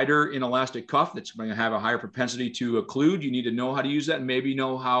it's a wider inelastic cuff that's going to have a higher propensity to occlude, you need to know how to use that and maybe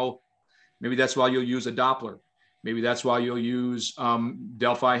that's why you'll use a Doppler. Maybe that's why you'll use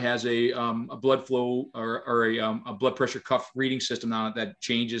Delphi has a blood flow or a blood pressure cuff reading system on it that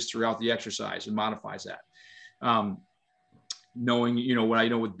changes throughout the exercise and modifies that. Knowing, what I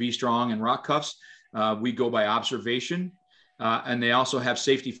know with B Strong and Rock cuffs, we go by observation, and they also have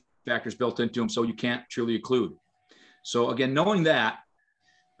safety factors built into them, so you can't truly occlude. So again, knowing that,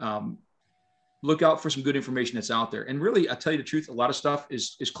 look out for some good information that's out there. And really, I'll tell you the truth, a lot of stuff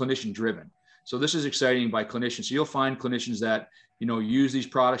is clinician driven. So this is exciting by clinicians. So you'll find clinicians that, use these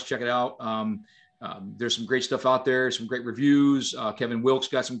products, check it out. There's some great stuff out there, some great reviews. Kevin Wilkes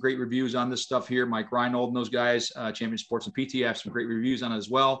got some great reviews on this stuff here. Mike Reinold and those guys, Champion Sports and PT have some great reviews on it as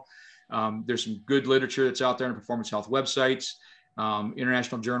well. There's some good literature that's out there on performance health websites.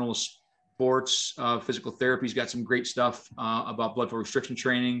 International Journal of Sports Physical Therapy's got some great stuff about blood flow restriction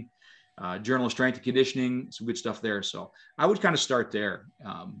training. Journal of Strength and Conditioning, some good stuff there. So I would kind of start there,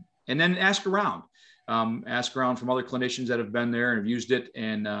 and then ask around. Ask around from other clinicians that have been there and have used it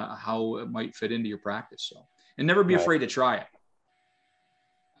and how it might fit into your practice. So, and never be afraid to try it.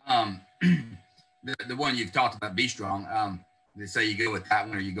 The one you've talked about, B Strong, they say you go with that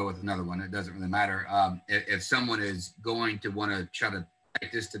one or you go with another one. It doesn't really matter. If someone is going to want to try to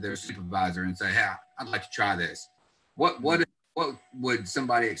take this to their supervisor and say, hey, I'd like to try this. What would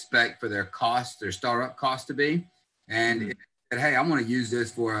somebody expect for their startup cost to be? And hey, I want to use this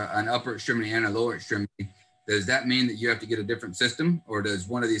for an upper extremity and a lower extremity. Does that mean that you have to get a different system, or does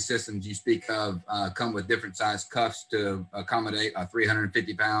one of these systems you speak of come with different size cuffs to accommodate a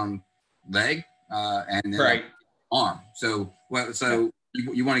 350-pound leg and then right. arm? So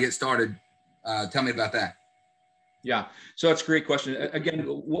you want to get started? Tell me about that. Yeah. So that's a great question. Again,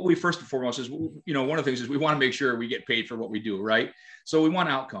 what we first and foremost is, one of the things is we want to make sure we get paid for what we do, right? So we want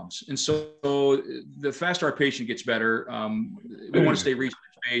outcomes. And so the faster our patient gets better, we want to stay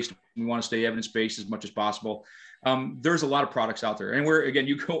research-based. We want to stay evidence-based as much as possible. There's a lot of products out there. And where, again,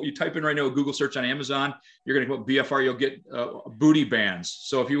 you type in right now, a Google search on Amazon, you're going to put BFR, you'll get booty bands.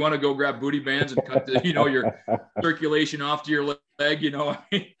 So if you want to go grab booty bands and cut the, your circulation off to your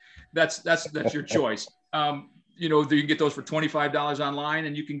leg, that's your choice. You can get those for $25 online,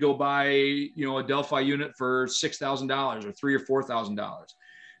 and you can go buy, a Delphi unit for $6,000 or $3,000 or $4,000.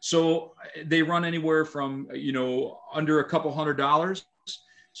 So they run anywhere from, under a couple $100.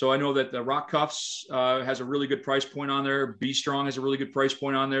 So I know that the Rock Cuffs has a really good price point on there. B Strong has a really good price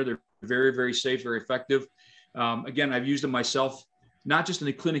point on there. They're very, very safe, very effective. Again, I've used them myself, not just in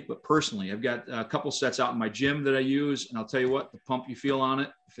the clinic, but personally. I've got a couple sets out in my gym that I use, and I'll tell you what, the pump you feel on it,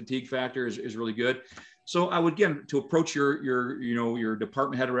 fatigue factor is really good. So I would, again, to approach your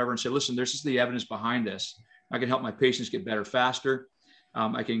department head or whatever and say, listen, this is the evidence behind this. I can help my patients get better faster.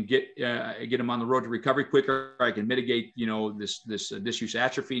 I can get them on the road to recovery quicker. I can mitigate, this disuse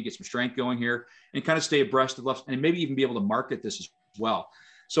atrophy, get some strength going here, and kind of stay abreast of left, and maybe even be able to market this as well.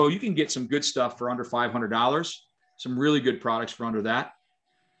 So you can get some good stuff for under $500, some really good products for under that.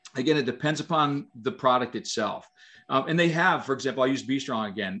 Again, it depends upon the product itself. And they have, for example, I use B Strong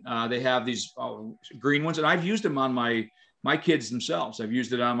again. They have these green ones, and I've used them on my kids themselves. I've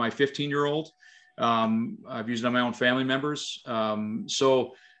used it on my 15-year-old. I've used it on my own family members.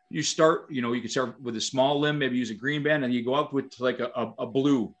 So you start, you can start with a small limb, maybe use a green band, and you go up with like a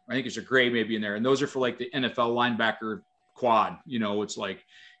blue. I think it's a gray maybe in there. And those are for like the NFL linebacker quad. It's like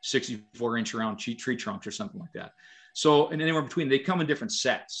 64-inch round tree trunks or something like that. So, and anywhere between, they come in different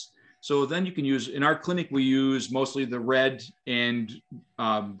sets. So then you can use, in our clinic, we use mostly the red and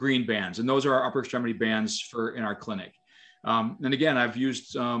green bands. And those are our upper extremity bands in our clinic. And again, I've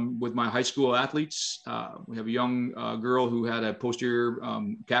used with my high school athletes. We have a young girl who had a posterior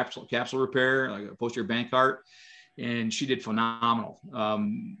capsule repair, like a posterior Bankart, and she did phenomenal.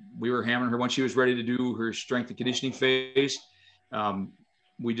 We were hammering her when she was ready to do her strength and conditioning phase.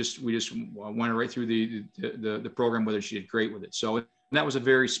 We just went right through the program with her. She did great with it. So that was a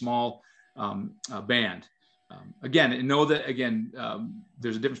very small band. Again, and know that,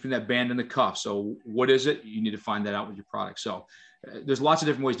 there's a difference between that band and the cuff. So what is it? You need to find that out with your product. So there's lots of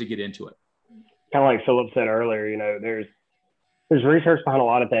different ways to get into it. Kind of like Philip said earlier, there's research behind a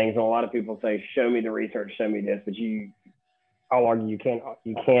lot of things, and a lot of people say, show me the research, show me this, but I'll argue you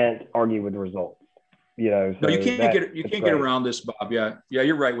can't argue with the results. So no, you can't get around this, Bob. Yeah,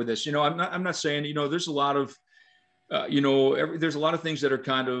 you're right with this. I'm not saying, there's a lot of there's a lot of things that are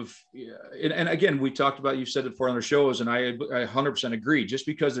kind of, and again, we talked about, you've said it before on other shows, and I 100% agree. Just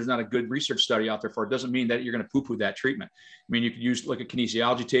because there's not a good research study out there for it doesn't mean that you're going to poo-poo that treatment. I mean, you could use like a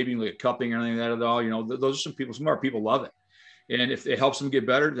kinesiology taping, like a cupping or anything like that at all. Those are some more people love it. And if it helps them get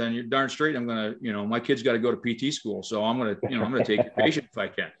better, then you're darn straight. I'm going to, my kid's got to go to PT school. So I'm going to take your patient if I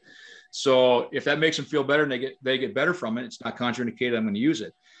can. So if that makes them feel better and they get better from it, it's not contraindicated, I'm going to use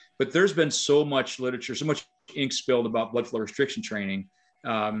it. But there's been so much literature, so much ink spilled about blood flow restriction training.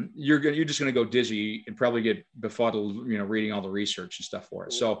 You're just going to go dizzy and probably get befuddled, reading all the research and stuff for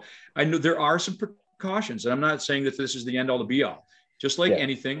it. So I know there are some precautions, and I'm not saying that this is the end all to be all. Just like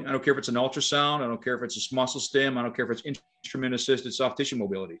anything, I don't care if it's an ultrasound, I don't care if it's a muscle stim, I don't care if it's instrument assisted soft tissue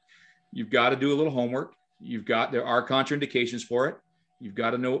mobility. You've got to do a little homework. There are contraindications for it. You've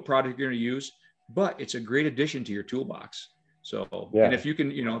got to know what product you're going to use, but it's a great addition to your toolbox. So, and if you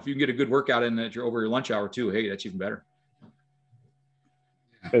can, if you can get a good workout in that you're over your lunch hour too, hey, that's even better.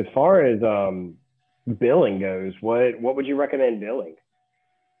 As far as billing goes, what would you recommend billing?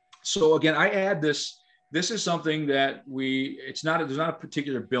 So again, I add this. This is something that there's not a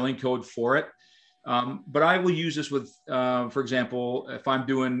particular billing code for it, but I will use this with, for example, if I'm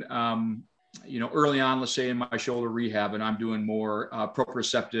doing, early on, let's say in my shoulder rehab, and I'm doing more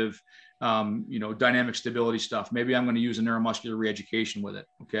proprioceptive, dynamic stability stuff. Maybe I'm going to use a neuromuscular reeducation with it.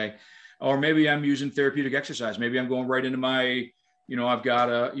 Okay. Or maybe I'm using therapeutic exercise. Maybe I'm going right into my, I've got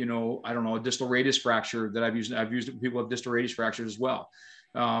a distal radius fracture that I've used it with people with distal radius fractures as well.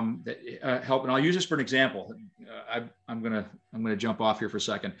 That help. And I'll use this for an example. I'm going to jump off here for a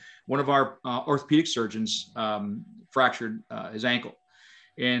second. One of our orthopedic surgeons fractured his ankle.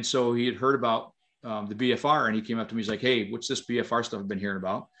 And so he had heard about the BFR, and he came up to me. He's like, hey, what's this BFR stuff I've been hearing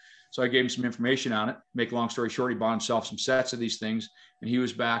about? So I gave him some information on it. Make a long story short, he bought himself some sets of these things, and he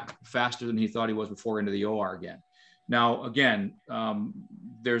was back faster than he thought he was before into the OR again. Now, again,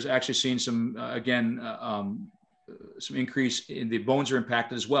 there's actually seen some increase in the bones are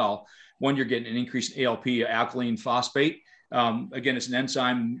impacted as well. One, you're getting an increase in ALP, alkaline phosphate. Again, it's an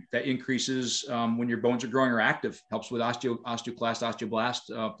enzyme that increases when your bones are growing or active, helps with osteoclast,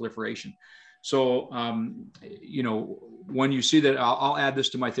 osteoblast proliferation. So, you know, when you see that, I'll add this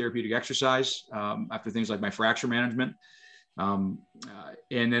to my therapeutic exercise after things like my fracture management. And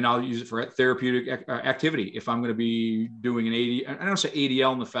then I'll use it for therapeutic activity. If I'm going to be doing an I don't say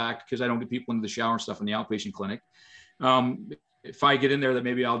ADL in the fact, because I don't get people into the shower and stuff in the outpatient clinic. If I get in there, that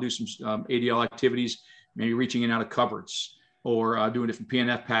maybe I'll do some ADL activities, maybe reaching in out of cupboards, or doing different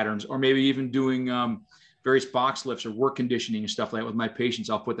PNF patterns, or maybe even doing various box lifts or work conditioning and stuff like that with my patients.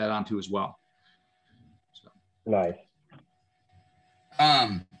 I'll put that on too as well. So. Nice.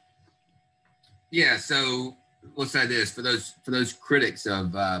 Yeah. So we'll say this for those critics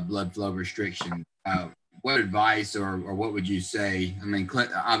of blood flow restriction. What advice or what would you say? I mean,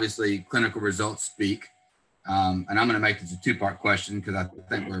 obviously clinical results speak, and I'm going to make this a two-part question because I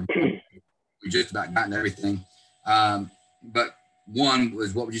think we just about gotten everything. But one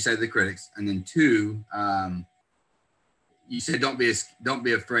was, what would you say to the critics? And then two, you said don't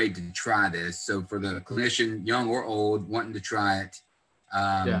be afraid to try this. So for the clinician, young or old, wanting to try it,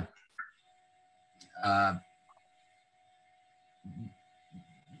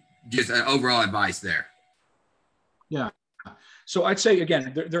 just overall advice there. Yeah. So I'd say,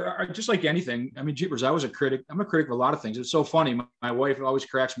 again, there are, just like anything. I mean, jeepers, I was a critic. I'm a critic of a lot of things. It's so funny. My wife always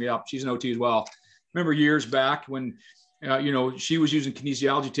cracks me up. She's an OT as well. Remember years back when, you know, she was using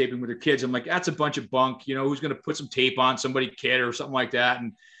kinesiology taping with her kids. I'm like, that's a bunch of bunk. You know, who's going to put some tape on somebody's kid or something like that?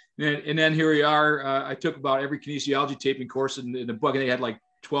 And then here we are. I took about every kinesiology taping course in the book, and they had like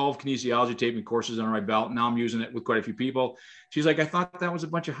 12 kinesiology taping courses under my belt. Now I'm using it with quite a few people. She's like, I thought that was a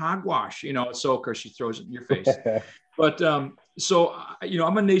bunch of hogwash, you know. So of course she throws it in your face. But so you know,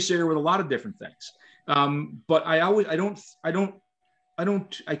 I'm a naysayer with a lot of different things. But I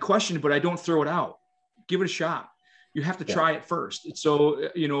question it, but I don't throw it out. Give it a shot. You have to try it first. So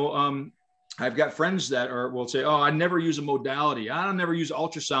you know, I've got friends that will say, oh, I never use a modality. I'll never use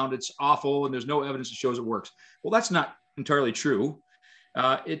ultrasound. It's awful, and there's no evidence that shows it works. Well, that's not entirely true.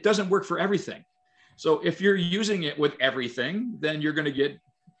 It doesn't work for everything. So if you're using it with everything, then you're going to get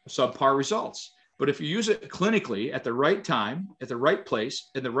subpar results. But if you use it clinically at the right time, at the right place,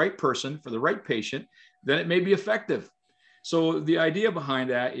 in the right person, for the right patient, then it may be effective. So the idea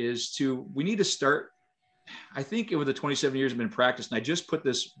behind that is we need to start. I think over the 27 years I've been practicing, I just put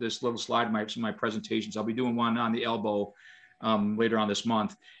this little slide in my presentations. I'll be doing one on the elbow later on this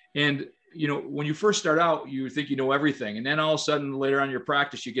month. And you know, when you first start out, you think you know everything. And then all of a sudden later on in your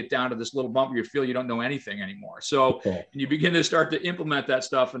practice, you get down to this little bump where you feel you don't know anything anymore. So and you begin to start to implement that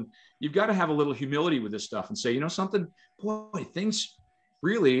stuff. And you've got to have a little humility with this stuff and say, you know, something, boy, things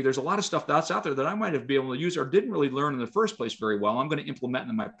really, there's a lot of stuff that's out there that I might have been able to use or didn't really learn in the first place very well. I'm going to implement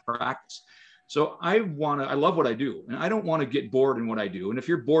in my practice. So I love what I do. And I don't want to get bored in what I do. And if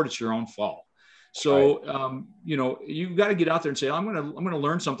you're bored, it's your own fault. So, you know, you've got to get out there and say, I'm going to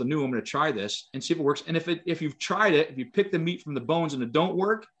learn something new. I'm going to try this and see if it works. And if you've tried it, if you pick the meat from the bones and it don't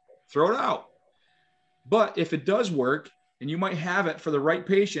work, throw it out. But if it does work and you might have it for the right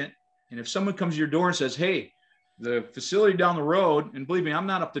patient, and if someone comes to your door and says, hey, the facility down the road, and believe me, I'm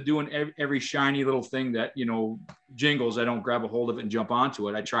not up to doing every shiny little thing that, you know, jingles. I don't grab a hold of it and jump onto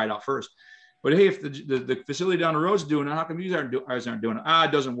it. I try it out first. But hey, if the facility down the road is doing it, how come you aren't doing it?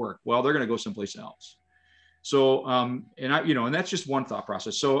 It doesn't work. Well, they're going to go someplace else. So, and that's just one thought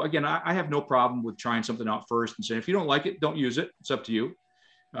process. So again, I have no problem with trying something out first and saying, if you don't like it, don't use it. It's up to you.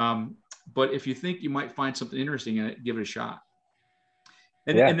 But if you think you might find something interesting in it, give it a shot.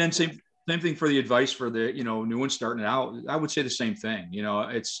 And then same thing for the advice for the, you know, new ones starting out. I would say the same thing. You know,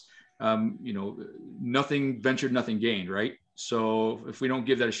 it's, you know, nothing ventured, nothing gained, right? So if we don't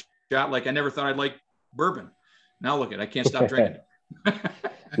give that a shot, like I never thought I'd like bourbon. Now look I can't stop drinking it.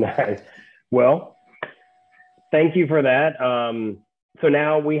 Nice. Well, thank you for that. So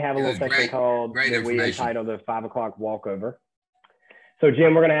now we have a little section called that we entitled the 5 o'clock walkover. So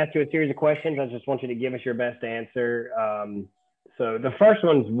Jim, we're going to ask you a series of questions. I just want you to give us your best answer. So the first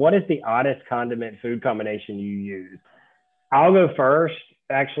one is, what is the oddest condiment food combination you use? I'll go first.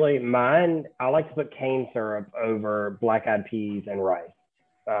 Actually, mine, I like to put cane syrup over black-eyed peas and rice.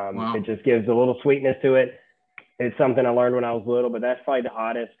 Wow. It just gives a little sweetness to it. It's something I learned when I was little, but that's probably the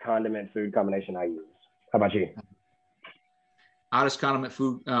oddest condiment food combination I use. How about you? Oddest condiment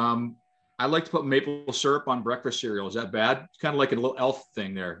food. I like to put maple syrup on breakfast cereal. Is that bad? It's kind of like a little elf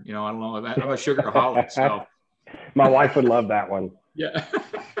thing there. You know, I don't know. I'm a sugaraholic, so. My wife would love that one. Yeah.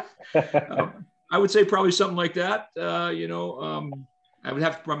 I would say probably something like that. I would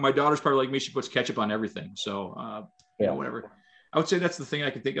have, my daughter's probably like me. She puts ketchup on everything. So, whatever. I would say that's the thing I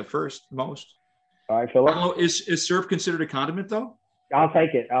can think of most. All right, Philip. I don't know, is syrup considered a condiment though? I'll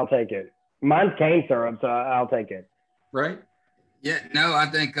take it. Mine's cane syrup, so I'll take it. Right? Yeah, no, I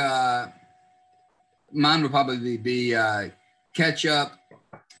think Mine would probably be ketchup,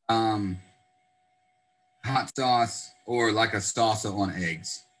 hot sauce, or like a salsa on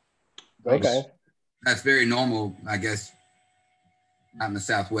eggs. Okay. That's very normal, I guess, out in the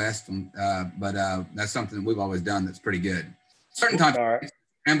Southwest, but that's something that we've always done that's pretty good. Certain times, right.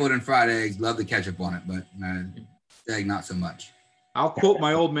 Scrambled and fried eggs, love the ketchup on it, but egg not so much. I'll quote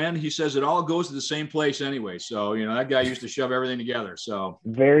my old man. He says it all goes to the same place anyway. So, that guy used to shove everything together. So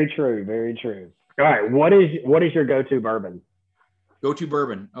very true. Very true. All right. What is your go-to bourbon? Go-to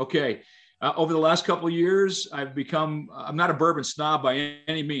bourbon. Okay. Over the last couple of years, I'm not a bourbon snob by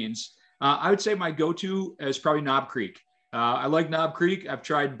any means. I would say my go-to is probably Knob Creek. I like Knob Creek. I've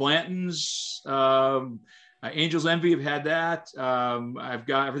tried Blanton's, Angel's Envy. I've had that. I've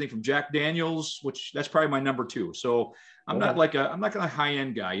got everything from Jack Daniels, which that's probably my number 2. So I'm not like a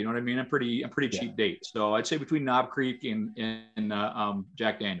high-end guy. You know what I mean? I'm pretty cheap date. So I'd say between Knob Creek and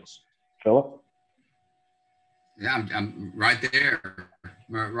Jack Daniels. Philip? Yeah, I'm right there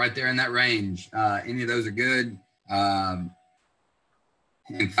in that range. Any of those are good.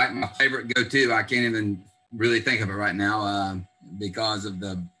 In fact, my favorite go-to, I can't even really think of it right now because of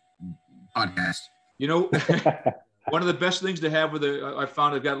the podcast. One of the best things to have I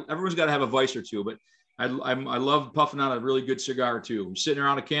found everyone's got to have a vice or two, but I love puffing on a really good cigar too. I'm sitting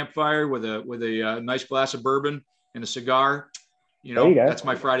around a campfire with a nice glass of bourbon and a cigar. That's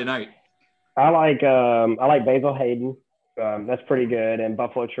my Friday night. I like Basil Hayden. That's pretty good, and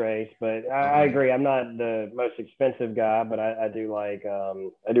Buffalo Trace. But I agree. I'm not the most expensive guy, but I do like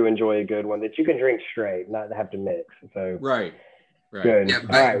I do enjoy a good one that you can drink straight, not have to mix. So right. Good. Yeah,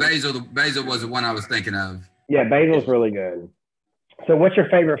 right. Basil was the one I was thinking of. Yeah, basil's really good. So, what's your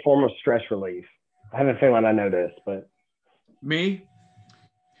favorite form of stress relief? I have a feeling I know this, but me.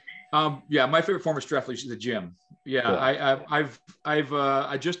 My favorite form of stress relief is the gym. Yeah,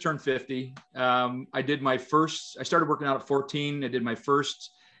 I just turned 50. I started working out at 14. I did my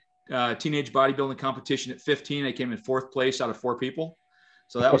first teenage bodybuilding competition at 15. I came in 4th place out of 4 people.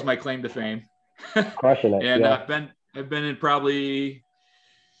 So that was my claim to fame. Crushing it. And yeah. I've been in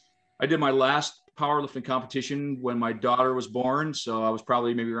I did my last powerlifting competition when my daughter was born. So I was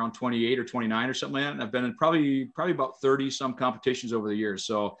probably maybe around 28 or 29 or something like that. And I've been in probably about 30 some competitions over the years.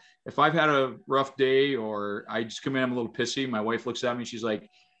 So if I've had a rough day or I just come in, I'm a little pissy, my wife looks at me, she's like,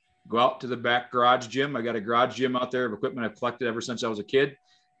 go out to the back garage gym. I got a garage gym out there of equipment I've collected ever since I was a kid.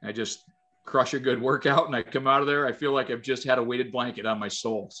 I just crush a good workout and I come out of there. I feel like I've just had a weighted blanket on my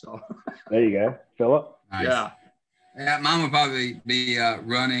soul. So there you go. Philip? Nice. Yeah, mine would probably be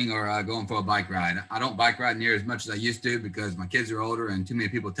running or going for a bike ride. I don't bike ride near as much as I used to because my kids are older and too many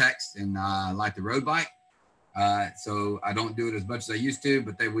people text and I like the road bike. So I don't do it as much as I used to,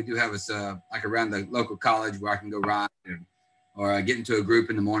 but we do have us like around the local college where I can go ride or get into a group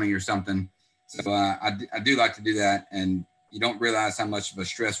in the morning or something. So I do like to do that. And you don't realize how much of a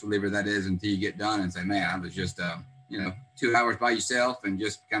stress reliever that is until you get done and say, man, I was just, 2 hours by yourself and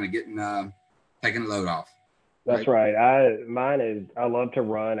just kind of taking the load off. That's right. I love to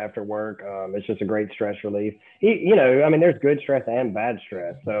run after work. It's just a great stress relief. There's good stress and bad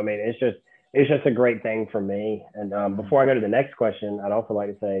stress. So, it's just a great thing for me. And before I go to the next question, I'd also like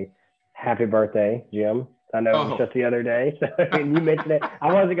to say happy birthday, Jim. I know it was just the other day. So you mentioned it.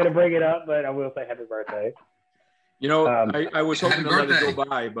 I wasn't going to bring it up, but I will say happy birthday. I was hoping to let it go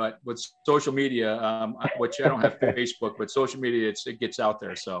by, but with social media, which I don't have Facebook, but social media, it gets out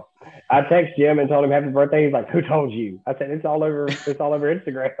there. So I texted Jim and told him happy birthday. He's like, "Who told you?" I said, "It's all over. It's all over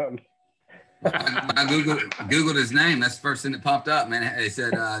Instagram." I Googled his name. That's the first thing that popped up, man. It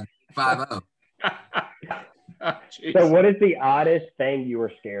said 50. So, what is the oddest thing you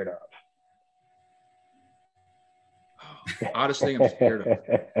were scared of? Oddest thing I'm scared of.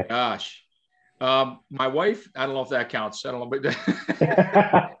 Gosh. My wife, I don't know if that counts. I don't know, but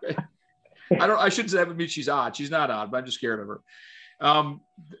I shouldn't say that would mean she's odd. She's not odd, but I'm just scared of her.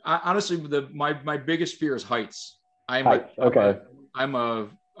 Honestly, my biggest fear is heights. I don't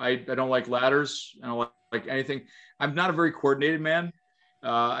like ladders. I don't like anything. I'm not a very coordinated man.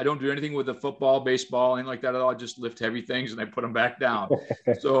 I don't do anything with the football, baseball, anything like that at all. I just lift heavy things and I put them back down.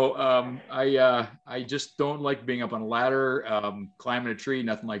 So I just don't like being up on a ladder, climbing a tree,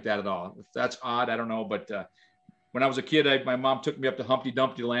 nothing like that at all. If that's odd, I don't know. But when I was a kid, my mom took me up to Humpty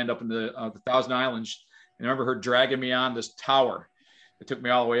Dumpty Land up in the Thousand Islands. And I remember her dragging me on this tower. It took me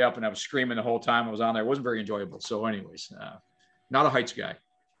all the way up and I was screaming the whole time I was on there. It wasn't very enjoyable. So anyways, not a heights guy.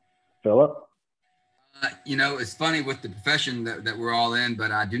 Philip? It's funny with the profession that we're all in,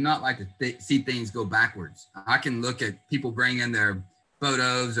 but I do not like to see things go backwards. I can look at people bring in their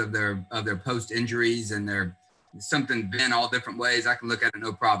photos of their post injuries and their something bent all different ways, I can look at it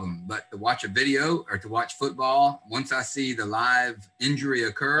no problem. But to watch a video or to watch football, once I see the live injury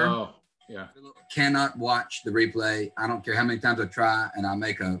occur, Oh, yeah. Cannot watch the replay. I don't care how many times I try, and I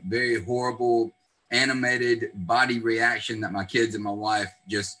make a very horrible animated body reaction that my kids and my wife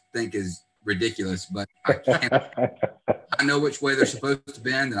just think is ridiculous. But I can't. I know which way they're supposed to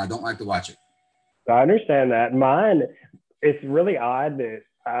bend, and I don't like to watch it. I understand that. Mine, it's really odd that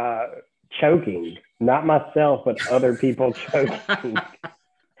choking, not myself, but other people choking.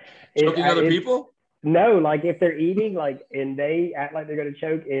 Choking other people? No, like if they're eating, like, and they act like they're going to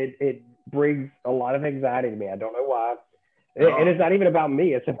choke, it brings a lot of anxiety to me. I don't know why. And it's not even about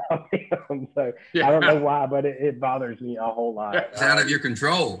me. It's about them. So yeah. I don't know why, but it bothers me a whole lot. It's out of your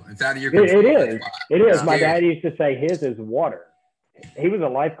control. It's out of your control. It is. It is. My dad used to say his is water. He was a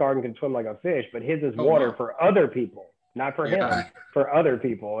lifeguard and could swim like a fish, but his is water for other people, not for him, for other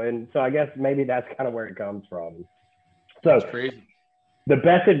people. And so I guess maybe that's kind of where it comes from. So that's crazy. The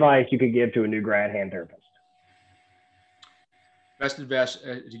best advice you could give to a new grad hand therapist. Best advice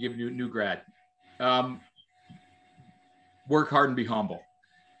to give a new grad. Work hard and be humble.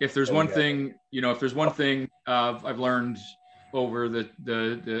 If there's one thing, if there's one thing I've learned over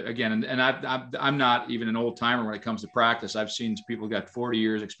the again, and I'm not even an old timer when it comes to practice. I've seen people got 40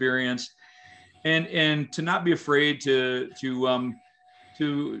 years experience, and to not be afraid to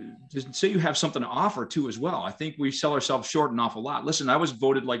say you have something to offer too as well. I think we sell ourselves short an awful lot. Listen, I was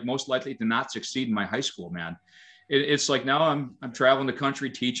voted like most likely to not succeed in my high school, man. It's like now I'm traveling the country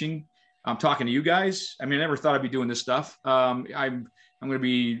teaching. I'm talking to you guys. I mean, I never thought I'd be doing this stuff. I'm going to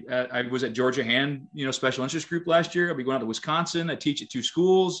be, I was at Georgia Hand, special interest group last year. I'll be going out to Wisconsin. I teach at 2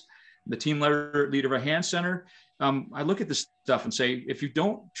 schools, the team leader of a hand center. I look at this stuff and say, if you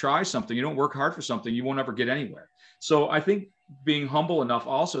don't try something, you don't work hard for something, you won't ever get anywhere. So I think being humble enough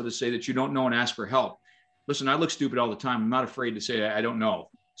also to say that you don't know and ask for help. Listen, I look stupid all the time. I'm not afraid to say I don't know.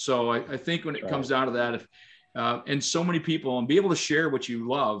 So I think when it comes down to that, and so many people, and be able to share what you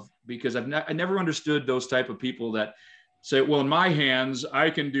love, because I never understood those type of people that say, well, in my hands, I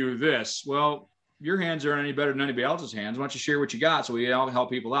can do this. Well, your hands aren't any better than anybody else's hands. Why don't you share what you got so we all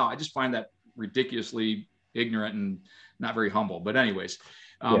help people out? I just find that ridiculously ignorant and not very humble. But anyways,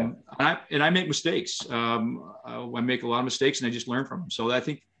 and I make mistakes. I make a lot of mistakes and I just learn from them. So I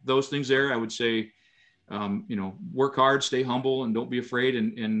think those things there, I would say, work hard, stay humble, and don't be afraid.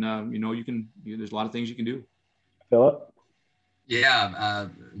 And there's a lot of things you can do. Philip? Yeah,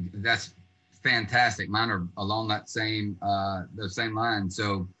 that's fantastic. Mine are along that same line.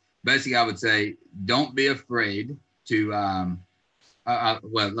 So basically, I would say, don't be afraid to.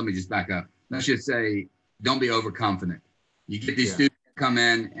 Well, let me just back up. Let's just say, don't be overconfident. You get these students come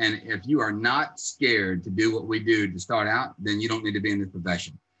in, and if you are not scared to do what we do to start out, then you don't need to be in this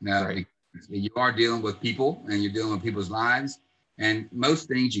profession. Now, you are dealing with people, and you're dealing with people's lives, and most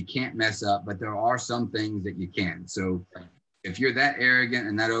things you can't mess up, but there are some things that you can. So if you're that arrogant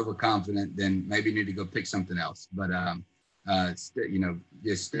and that overconfident, then maybe you need to go pick something else. But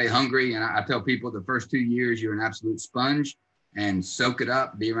just stay hungry. And I tell people the first 2 years, you're an absolute sponge, and soak it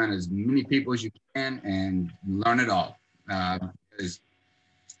up. Be around as many people as you can and learn it all. Because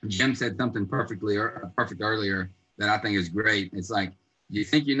Jim said something perfect earlier that I think is great. It's like, you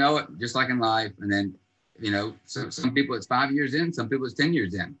think you know it, just like in life, and then so some people it's 5 years in, some people it's 10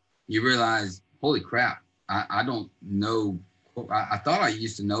 years in. You realize, holy crap, I don't know. I thought I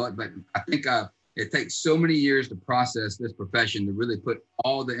used to know it, but I think it takes so many years to process this profession to really put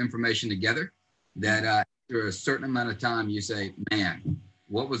all the information together that after a certain amount of time, you say, man,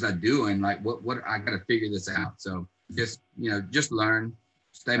 what was I doing? Like, what I got to figure this out. So just learn,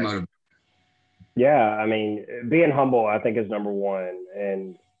 stay motivated. Yeah, I mean, being humble, I think, is number one.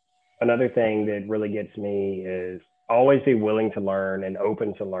 And another thing that really gets me is always be willing to learn and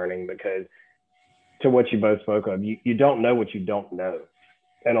open to learning, because to what you both spoke of, you don't know what you don't know.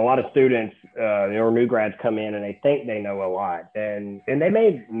 And a lot of students or new grads come in and they think they know a lot. And they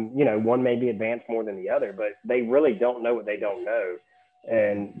may, one may be advanced more than the other, but they really don't know what they don't know.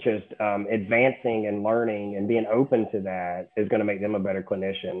 And just advancing and learning and being open to that is going to make them a better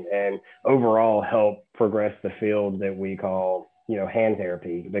clinician and overall help progress the field that we call, hand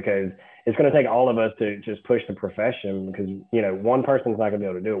therapy, because it's going to take all of us to just push the profession, because, one person's not going to be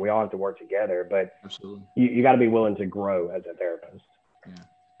able to do it. We all have to work together, but absolutely, you got to be willing to grow as a therapist. Yeah.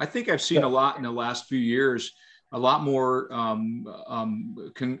 I think I've seen a lot in the last few years, a lot more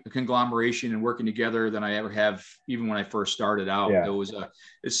conglomeration and working together than I ever have, even when I first started out. Yeah.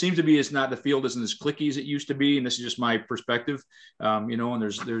 It seems to be, the field isn't as cliquey as it used to be. And this is just my perspective, and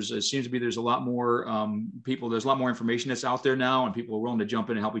it seems to be, there's a lot more people, there's a lot more information that's out there now, and people are willing to jump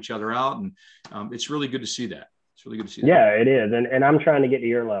in and help each other out. And it's really good to see that. It's really good to see that. Yeah, it is. And I'm trying to get to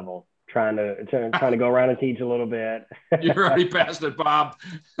your level, trying to go around and teach a little bit. You're already past it, Bob.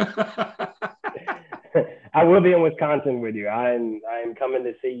 I will be in Wisconsin with you. I am coming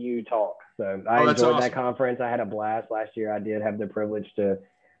to see you talk. So I enjoyed that conference. I had a blast last year. I did have the privilege to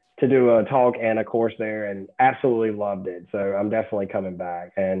do a talk and a course there, and absolutely loved it. So I'm definitely coming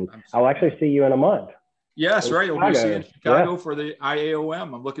back, and I'll actually see you in a month. Yes, right. We'll be seeing Chicago for the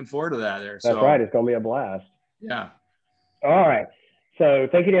IAOM. I'm looking forward to that there. That's right. It's going to be a blast. Yeah. All right. So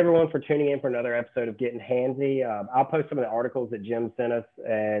thank you to everyone for tuning in for another episode of Getting Handsy. I'll post some of the articles that Jim sent us,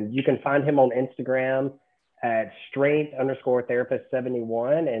 and you can find him on Instagram at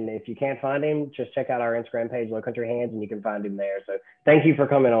strength_therapist71. And if you can't find him, just check out our Instagram page, Low Country Hands, and you can find him there. So thank you for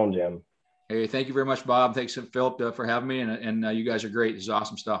coming on, Jim. Hey, thank you very much, Bob. Thanks, Philip, for having me. And you guys are great. This is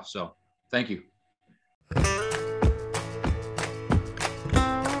awesome stuff. So thank you.